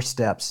 there's 4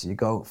 steps. You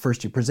go,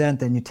 first you present,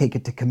 then you take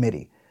it to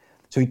committee.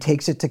 So he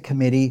takes it to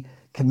committee.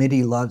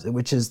 Committee loves it,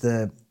 which is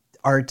the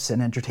Arts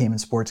and Entertainment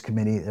Sports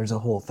Committee. There's a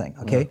whole thing,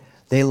 okay? Yeah.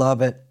 They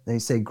love it. They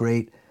say,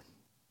 great.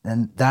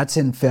 And that's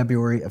in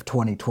February of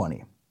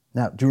 2020.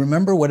 Now, do you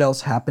remember what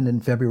else happened in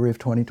February of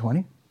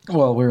 2020?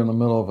 Well, we were in the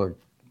middle of a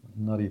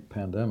nutty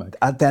pandemic.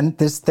 Then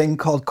this thing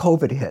called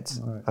COVID hits,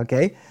 right.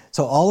 Okay?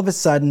 So all of a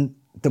sudden,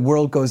 the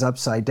world goes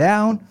upside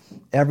down.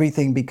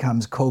 Everything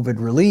becomes COVID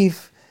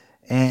relief.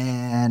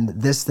 and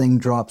this thing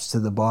drops to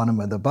the bottom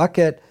of the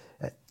bucket,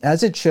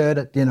 as it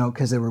should,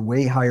 because there were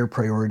way higher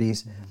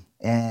priorities,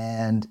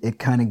 and it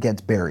kind of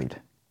gets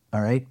buried,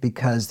 all right,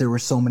 because there were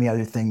so many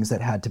other things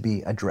that had to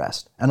be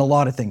addressed, and a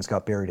lot of things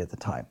got buried at the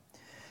time.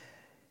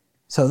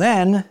 So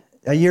then,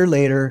 a year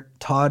later,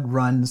 Todd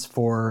runs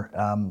for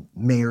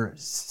mayor.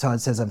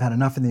 Todd says, I've had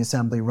enough in the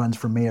assembly, runs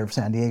for mayor of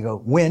San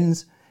Diego,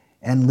 wins,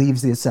 and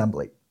leaves the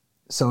assembly.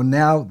 So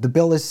now the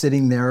bill is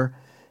sitting there,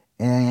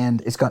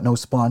 and it's got no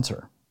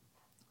sponsor.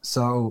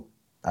 So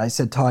I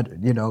said,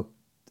 Todd,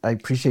 I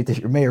appreciate that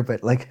you're mayor,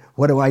 but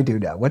what do I do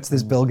now? What's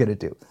this bill going to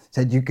do? He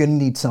said, you're going to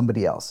need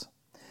somebody else.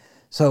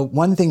 So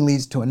one thing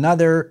leads to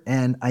another,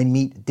 and I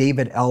meet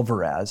David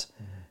Alvarez,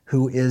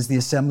 who is the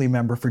assembly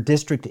member for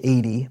District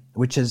 80,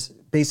 which is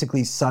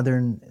basically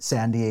southern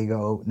San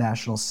Diego,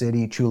 National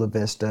City, Chula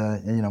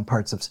Vista,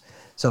 parts of,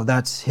 so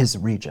that's his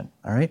region,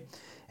 all right?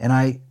 And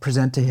I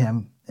present to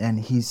him, and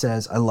he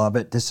says, I love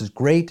it, this is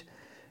great,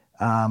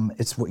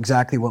 it's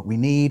exactly what we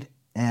need,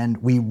 and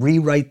we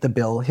rewrite the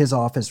bill, his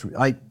office,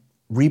 I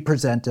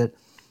represent it,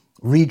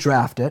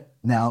 redraft it,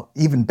 now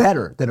even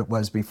better than it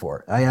was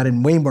before. I add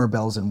in way more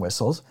bells and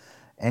whistles,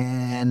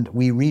 and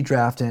we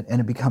redraft it, and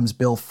it becomes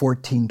Bill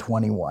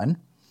 1421.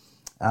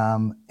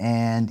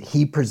 And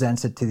he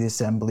presents it to the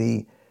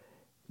assembly.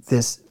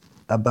 It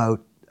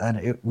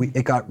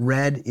got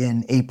read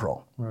in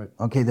April. Right.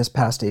 Okay, this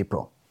past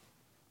April,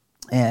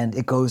 and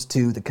it goes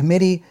to the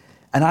committee.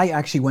 And I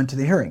actually went to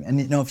the hearing. And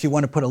if you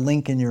want to put a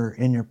link in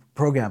your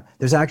program,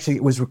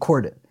 it was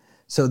recorded.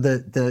 So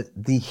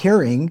the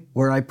hearing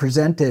where I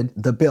presented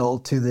the bill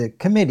to the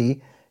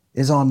committee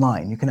is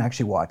online. You can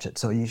actually watch it.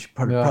 So you should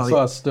probably... I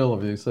saw a still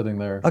of you sitting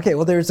there. Okay,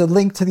 well, there's a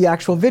link to the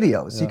actual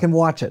video, so you can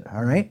watch it,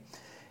 all right?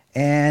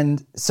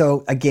 And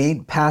so,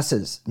 again,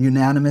 passes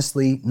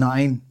unanimously.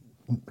 9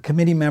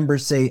 committee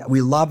members say,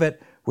 we love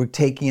it, we're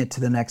taking it to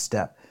the next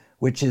step,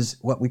 which is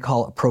what we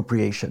call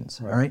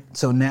appropriations, all right?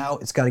 So now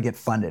it's got to get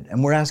funded.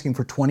 And we're asking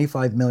for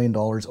 $25 million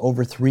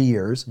over 3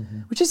 years,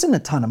 which isn't a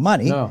ton of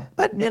money,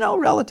 but,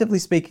 relatively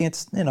speaking,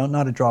 it's,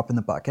 not a drop in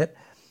the bucket.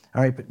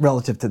 All right, but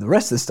relative to the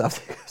rest of the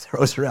stuff that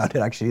throws around, it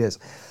actually is.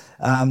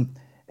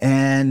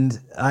 And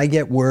I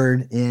get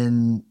word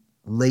in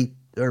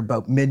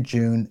about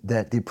mid-June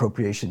that the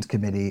Appropriations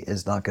Committee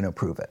is not going to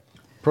approve it.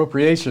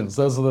 Appropriations,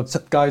 those are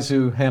the guys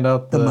who hand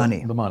out the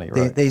money. The money,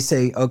 right? They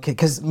say, okay,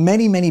 because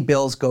many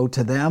bills go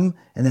to them,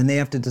 and then they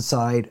have to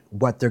decide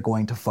what they're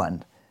going to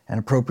fund.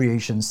 And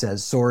Appropriations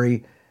says,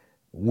 sorry,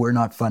 we're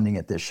not funding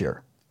it this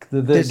year.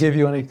 Did they give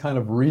you any kind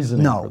of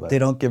reasoning for that? No, they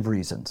don't give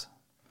reasons.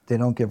 They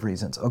don't give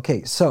reasons.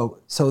 Okay, so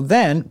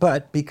then,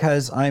 but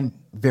because I'm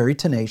very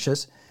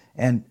tenacious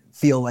and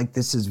feel like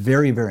this is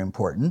very, very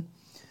important,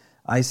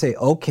 I say,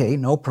 okay,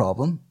 no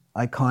problem.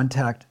 I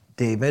contact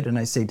David and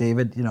I say,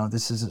 David,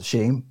 this is a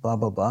shame, blah,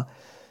 blah, blah.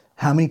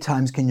 How many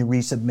times can you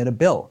resubmit a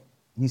bill?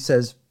 He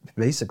says,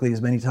 basically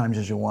as many times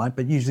as you want,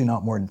 but usually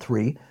not more than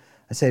 3.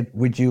 I said,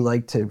 would you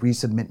like to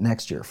resubmit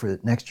next year for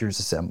next year's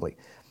assembly?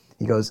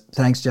 He goes,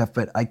 thanks, Jeff,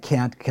 but I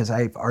can't because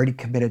I've already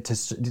committed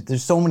to,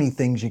 there's so many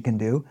things you can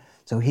do.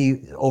 So he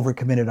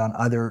overcommitted on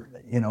other,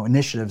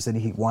 initiatives that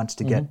he wants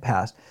to get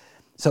passed.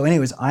 So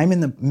anyways, I'm in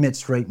the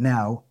midst right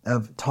now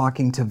of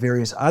talking to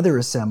various other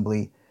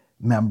assembly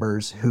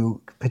members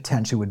who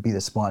potentially would be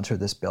the sponsor of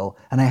this bill.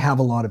 And I have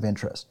a lot of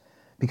interest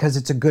because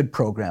it's a good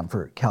program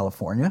for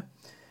California.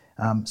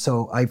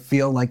 So I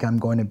feel like I'm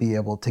going to be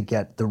able to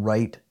get the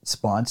right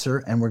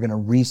sponsor, and we're going to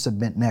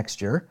resubmit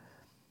next year.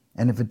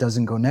 And if it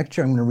doesn't go next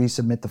year, I'm going to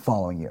resubmit the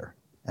following year.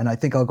 And I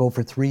think I'll go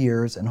for 3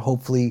 years, and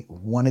hopefully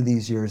one of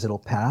these years it'll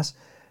pass.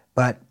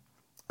 But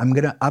I'm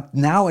going to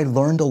now I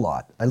learned a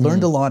lot. I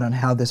learned a lot on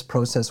how this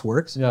process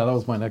works. Yeah, that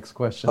was my next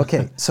question.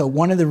 Okay, so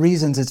one of the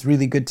reasons it's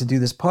really good to do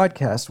this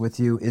podcast with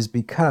you is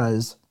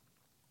because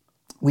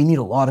we need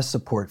a lot of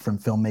support from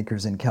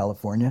filmmakers in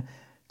California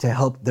to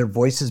help their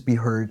voices be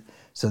heard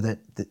so that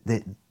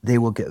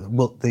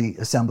the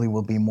assembly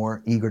will be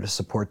more eager to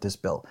support this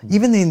bill.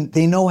 Even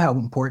they know how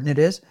important it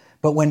is,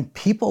 but when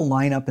people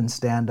line up and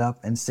stand up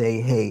and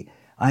say, hey,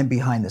 I'm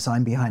behind this,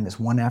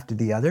 one after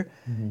the other,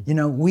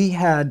 we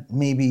had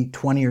maybe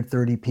 20 or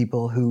 30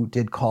 people who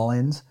did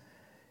call-ins,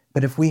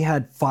 but if we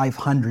had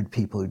 500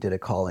 people who did a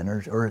call-in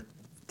or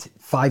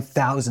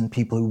 5,000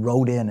 people who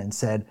wrote in and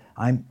said,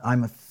 I'm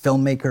a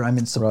filmmaker, I'm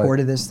in support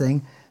of this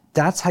thing,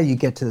 that's how you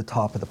get to the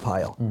top of the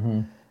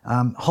pile.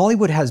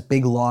 Hollywood has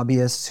big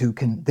lobbyists who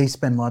they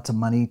spend lots of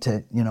money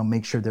to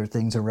make sure their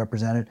things are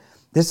represented.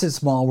 This is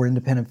small, we're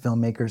independent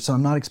filmmakers, so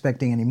I'm not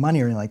expecting any money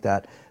or anything like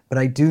that, but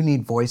I do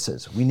need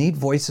voices. We need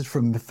voices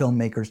from the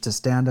filmmakers to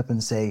stand up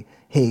and say,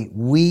 hey,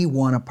 we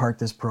want to park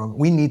this program,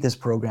 we need this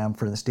program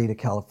for the state of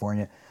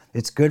California.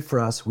 It's good for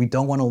us, we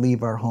don't want to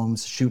leave our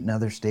homes, shoot in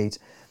other states.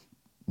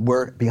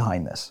 We're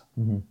behind this.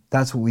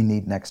 That's what we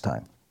need next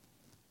time.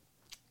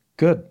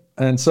 Good.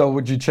 And so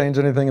would you change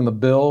anything in the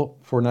bill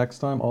for next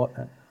time?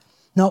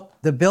 No,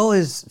 the bill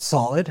is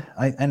solid,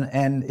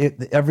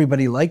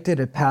 everybody liked it.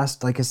 It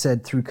passed, like I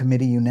said, through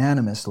committee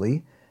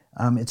unanimously.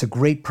 It's a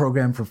great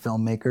program for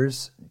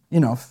filmmakers.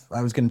 if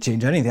I was going to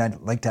change anything,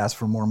 I'd like to ask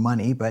for more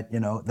money, but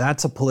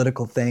that's a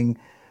political thing.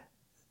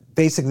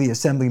 Basically, the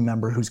assembly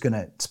member who's going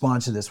to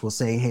sponsor this will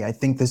say, hey, I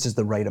think this is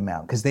the right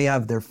amount, because they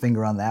have their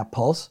finger on that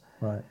pulse.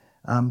 Right.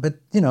 But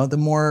the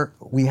more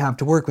we have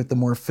to work with, the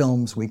more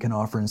films we can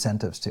offer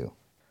incentives to.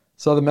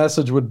 So the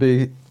message would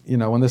be,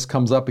 when this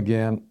comes up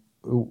again,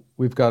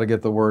 we've got to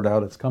get the word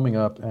out. It's coming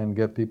up, and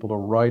get people to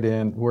write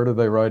in. Where do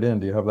they write in?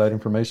 Do you have that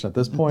information at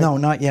this point? No,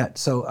 not yet.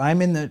 So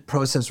I'm in the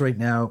process right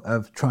now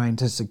of trying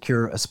to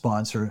secure a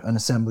sponsor, an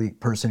assembly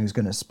person who's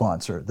going to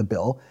sponsor the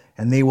bill,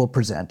 and they will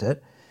present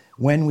it.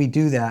 When we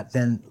do that,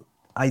 then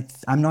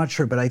I'm not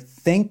sure, but I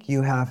think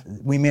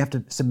we may have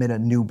to submit a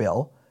new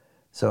bill.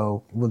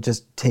 So we'll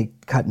just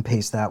cut and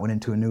paste that one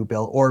into a new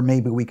bill, or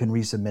maybe we can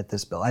resubmit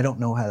this bill. I don't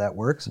know how that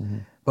works. Mm-hmm.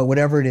 But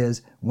whatever it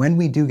is, when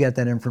we do get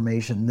that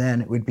information,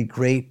 then it would be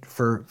great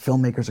for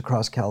filmmakers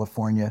across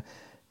California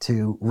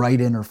to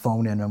write in or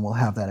phone in, and we'll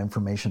have that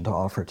information to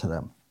offer to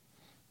them.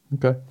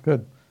 Okay,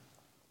 good.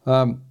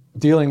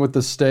 Dealing with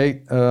the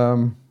state,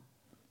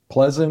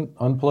 pleasant,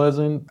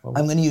 unpleasant?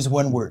 I'm going to use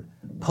one word,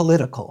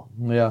 political.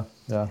 Yeah.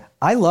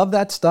 I love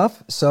that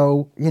stuff.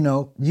 So,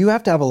 you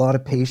have to have a lot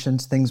of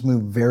patience. Things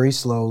move very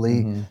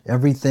slowly. Mm-hmm.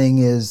 Everything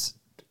is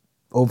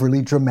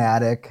overly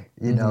dramatic,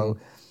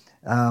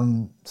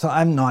 So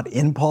I'm not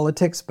in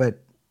politics, but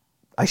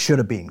I should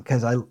have been,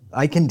 because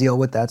I can deal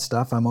with that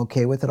stuff. I'm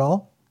okay with it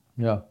all.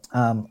 Yeah.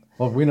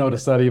 Well, we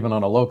noticed that even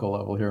on a local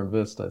level here in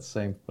Vista,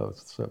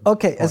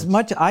 Okay, as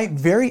much, I'm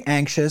very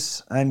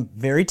anxious, I'm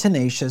very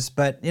tenacious,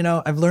 but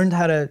I've learned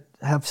how to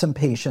have some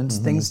patience.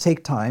 Mm-hmm. Things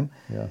take time.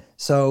 Yeah.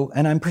 So,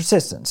 and I'm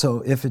persistent.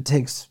 So if it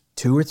takes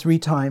 2 or 3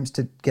 times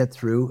to get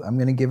through, I'm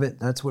going to give it,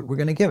 that's what we're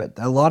going to give it.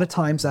 A lot of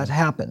times that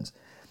happens.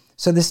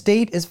 So the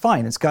state is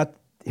fine. It's got,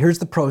 here's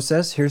the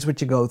process, here's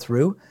what you go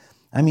through.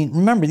 I mean,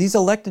 remember, these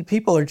elected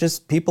people are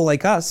just people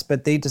like us,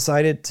 but they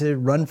decided to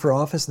run for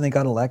office and they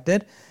got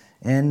elected.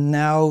 And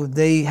now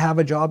they have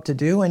a job to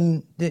do,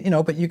 and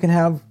but you can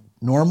have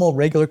normal,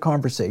 regular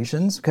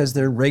conversations because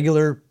they're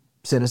regular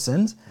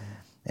citizens.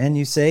 And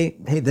you say,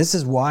 hey, this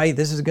is why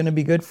this is going to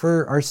be good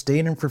for our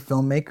state and for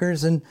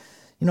filmmakers. And,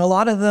 a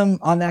lot of them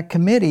on that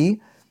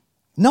committee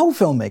know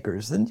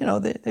filmmakers. And,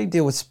 they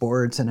deal with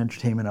sports and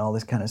entertainment and all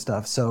this kind of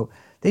stuff. So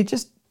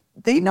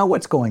they know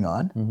what's going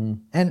on.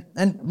 Mm-hmm.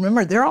 And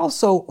remember, they're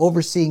also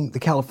overseeing the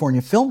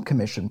California Film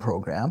Commission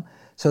program.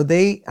 So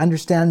they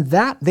understand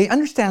that. They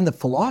understand the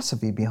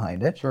philosophy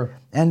behind it. Sure.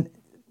 And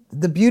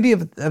the beauty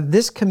of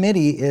this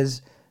committee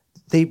is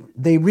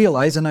they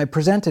realize, and I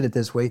presented it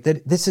this way,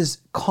 that this is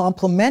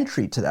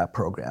complementary to that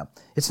program.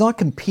 It's not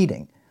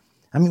competing.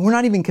 I mean, we're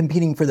not even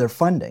competing for their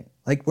funding.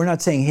 Like, we're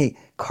not saying, hey,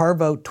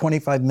 carve out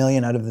 $25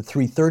 million out of the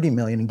 $330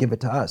 million and give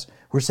it to us.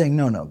 We're saying,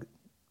 no,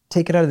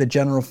 take it out of the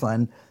general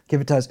fund,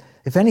 give it to us.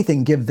 If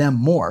anything, give them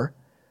more,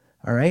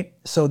 all right?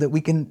 So that we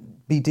can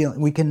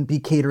be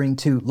catering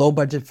to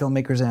low-budget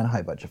filmmakers and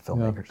high-budget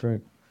filmmakers. Yeah,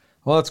 great.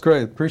 Well, that's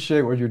great.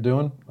 Appreciate what you're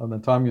doing, the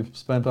time you've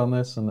spent on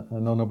this, and I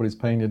know nobody's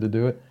paying you to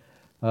do it.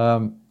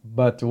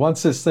 But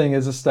once this thing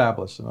is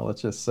established,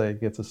 let's just say it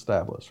gets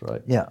established,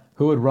 right? Yeah.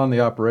 Who would run the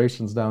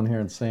operations down here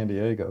in San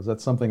Diego? Is that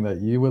something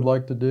that you would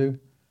like to do?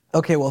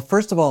 Okay, well,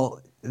 first of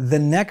all, the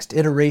next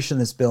iteration of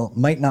this bill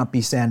might not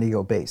be San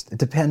Diego based. It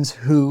depends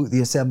who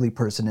the assembly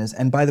person is.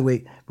 And by the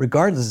way,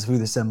 regardless of who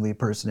the assembly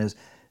person is,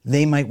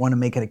 they might want to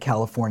make it a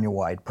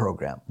California-wide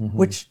program, mm-hmm.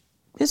 which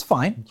is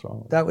fine. What's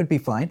wrong with that would be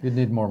fine. You'd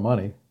need more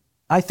money.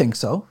 I think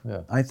so.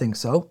 Yeah. I think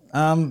so.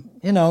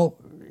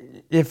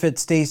 If it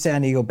stays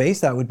San Diego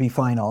based, that would be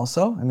fine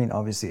also. I mean,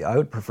 obviously, I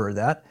would prefer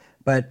that.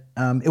 But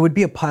it would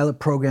be a pilot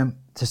program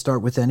to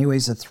start with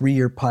anyways, a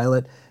 3-year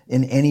pilot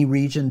in any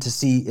region to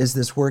see, is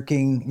this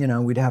working?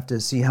 We'd have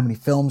to see how many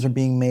films are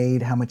being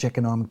made, how much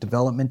economic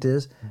development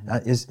is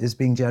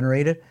being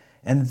generated.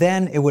 And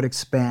then it would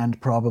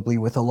expand probably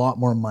with a lot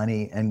more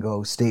money and go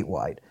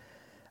statewide.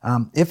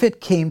 If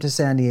it came to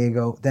San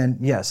Diego, then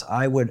yes,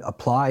 I would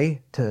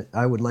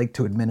like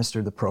to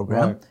administer the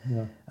program.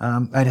 Right.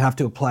 Yeah. I'd have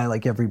to apply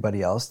like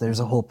everybody else.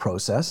 There's a whole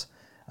process.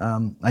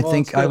 I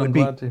think I would I'm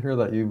be glad to hear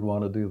that you'd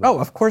want to do that. Oh,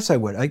 of course I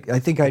would. I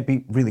think I'd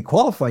be really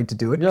qualified to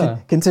do it, Yeah.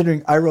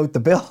 considering I wrote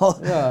the bill.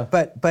 Yeah.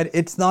 But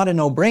it's not a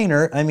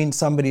no-brainer. I mean,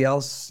 somebody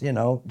else,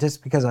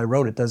 just because I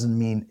wrote it doesn't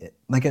mean,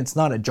 it's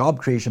not a job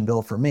creation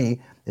bill for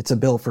me. It's a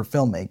bill for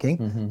filmmaking.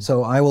 Mm-hmm.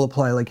 So I will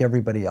apply like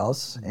everybody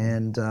else,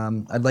 and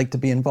I'd like to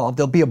be involved.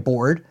 There'll be a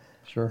board,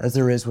 sure, as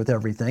there is with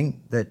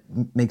everything, that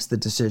makes the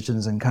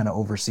decisions and kind of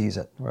oversees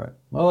it. Right.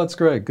 Well, that's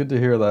great. Good to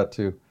hear that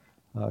too,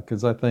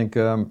 because I think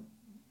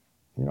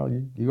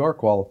you are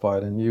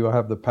qualified and you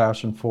have the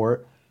passion for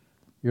it.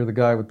 You're the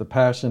guy with the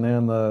passion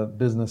and the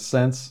business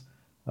sense.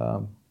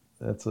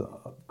 It's a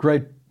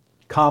great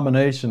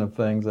combination of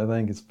things, I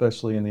think,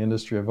 especially in the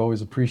industry. I've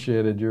always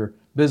appreciated your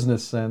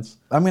business sense.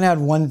 I'm going to add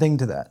one thing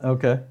to that.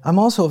 Okay. I'm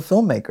also a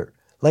filmmaker.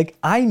 Like,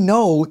 I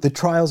know the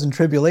trials and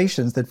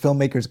tribulations that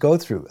filmmakers go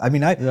through. I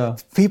mean,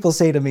 people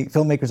say to me,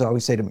 filmmakers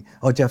always say to me,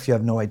 "Oh, Jeff, you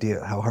have no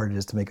idea how hard it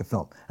is to make a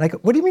film." And I go,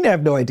 "What do you mean I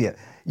have no idea?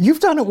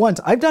 You've done it once.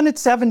 I've done it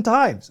 7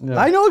 times. Yeah.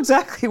 I know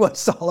exactly what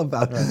it's all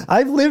about. Right.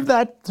 I've lived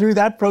through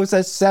that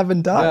process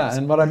 7 times." Yeah,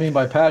 and what I mean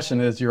by passion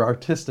is your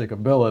artistic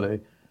ability,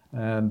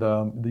 and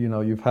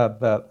you've had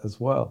that as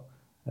well,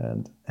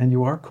 and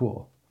you are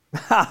cool.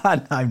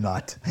 I'm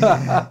not.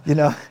 I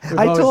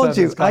told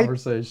you.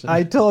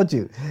 I told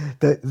you.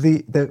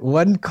 The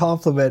one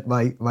compliment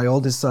my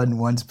oldest son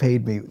once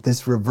paid me,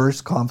 this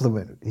reverse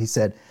compliment. He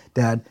said,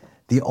 "Dad,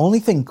 the only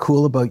thing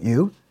cool about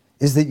you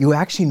is that you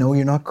actually know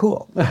you're not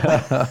cool."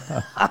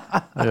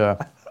 Yeah.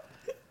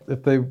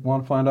 If they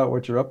want to find out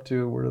what you're up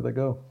to, where do they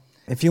go?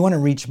 If you want to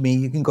reach me,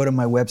 you can go to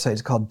my website.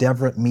 It's called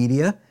Deverett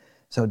Media.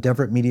 So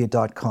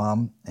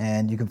deverettmedia.com,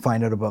 and you can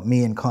find out about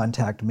me and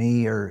contact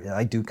me, or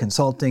I do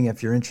consulting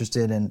if you're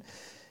interested in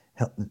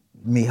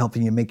me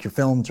helping you make your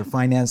films or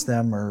finance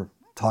them or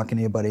talking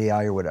to you about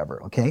AI or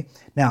whatever, okay?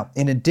 Now,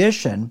 in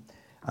addition,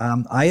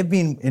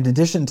 in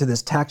addition to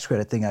this tax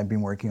credit thing I've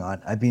been working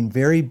on, I've been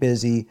very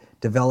busy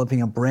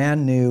developing a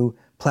brand new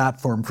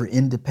platform for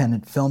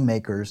independent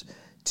filmmakers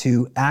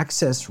to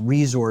access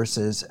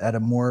resources at a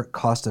more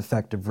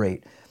cost-effective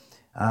rate.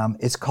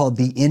 It's called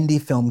the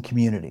Indie Film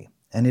Community.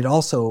 And it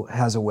also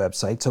has a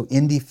website, so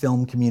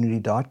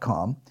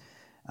indiefilmcommunity.com.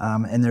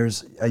 And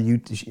there's a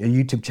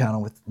YouTube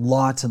channel with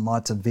lots and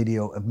lots of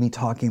video of me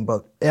talking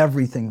about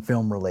everything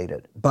film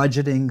related.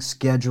 Budgeting,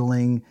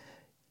 scheduling,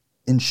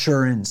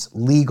 insurance,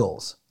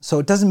 legals. So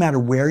it doesn't matter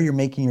where you're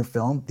making your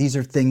film. These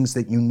are things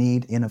that you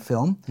need in a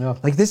film. Yeah.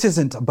 Like, this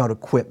isn't about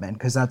equipment,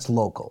 because that's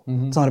local.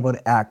 Mm-hmm. It's not about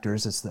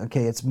actors.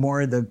 It's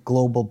more the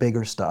global,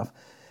 bigger stuff.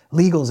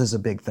 Legals is a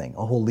big thing,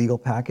 a whole legal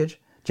package.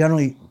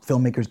 Generally,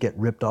 filmmakers get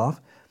ripped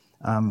off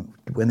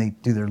when they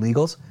do their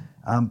legals.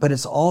 But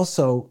it's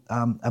also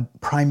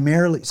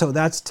primarily, so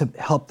that's to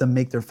help them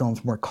make their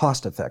films more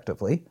cost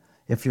effectively.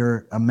 If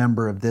you're a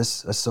member of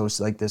this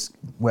like this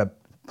web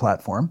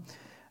platform.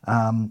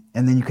 And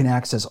then you can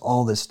access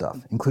all this stuff,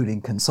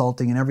 including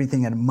consulting and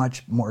everything at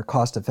much more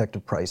cost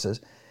effective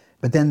prices.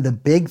 But then the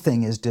big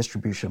thing is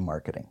distribution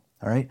marketing.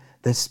 All right.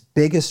 This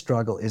biggest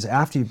struggle is,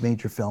 after you've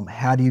made your film,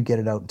 how do you get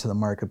it out into the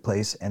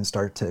marketplace and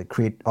start to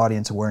create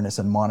audience awareness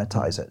and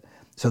monetize it?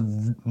 So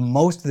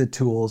most of the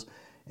tools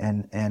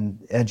and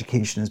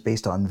education is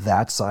based on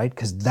that side,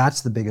 because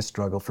that's the biggest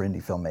struggle for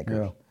indie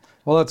filmmakers. Yeah.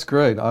 Well, that's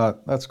great.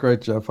 That's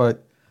great, Jeff.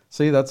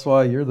 That's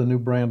why you're the new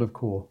brand of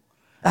cool.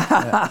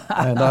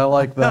 And I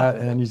like that.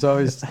 And he's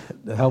always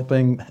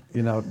helping,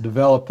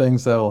 develop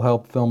things that will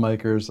help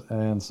filmmakers.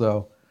 And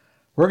so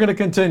we're going to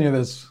continue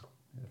this.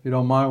 If you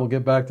don't mind, we'll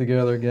get back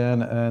together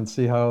again and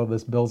see how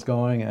this bill's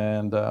going,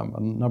 and a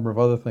number of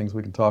other things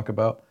we can talk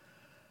about.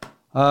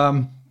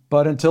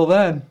 But until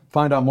then,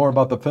 find out more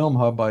about the Film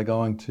Hub by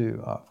going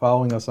to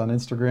following us on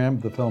Instagram,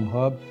 The Film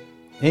Hub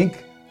Inc.,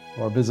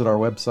 or visit our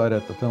website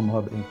at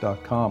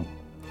thefilmhubinc.com.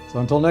 So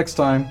until next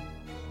time,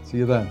 see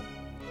you then.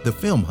 The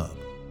Film Hub.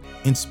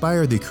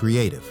 Inspire the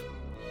creative.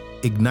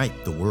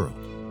 Ignite the world.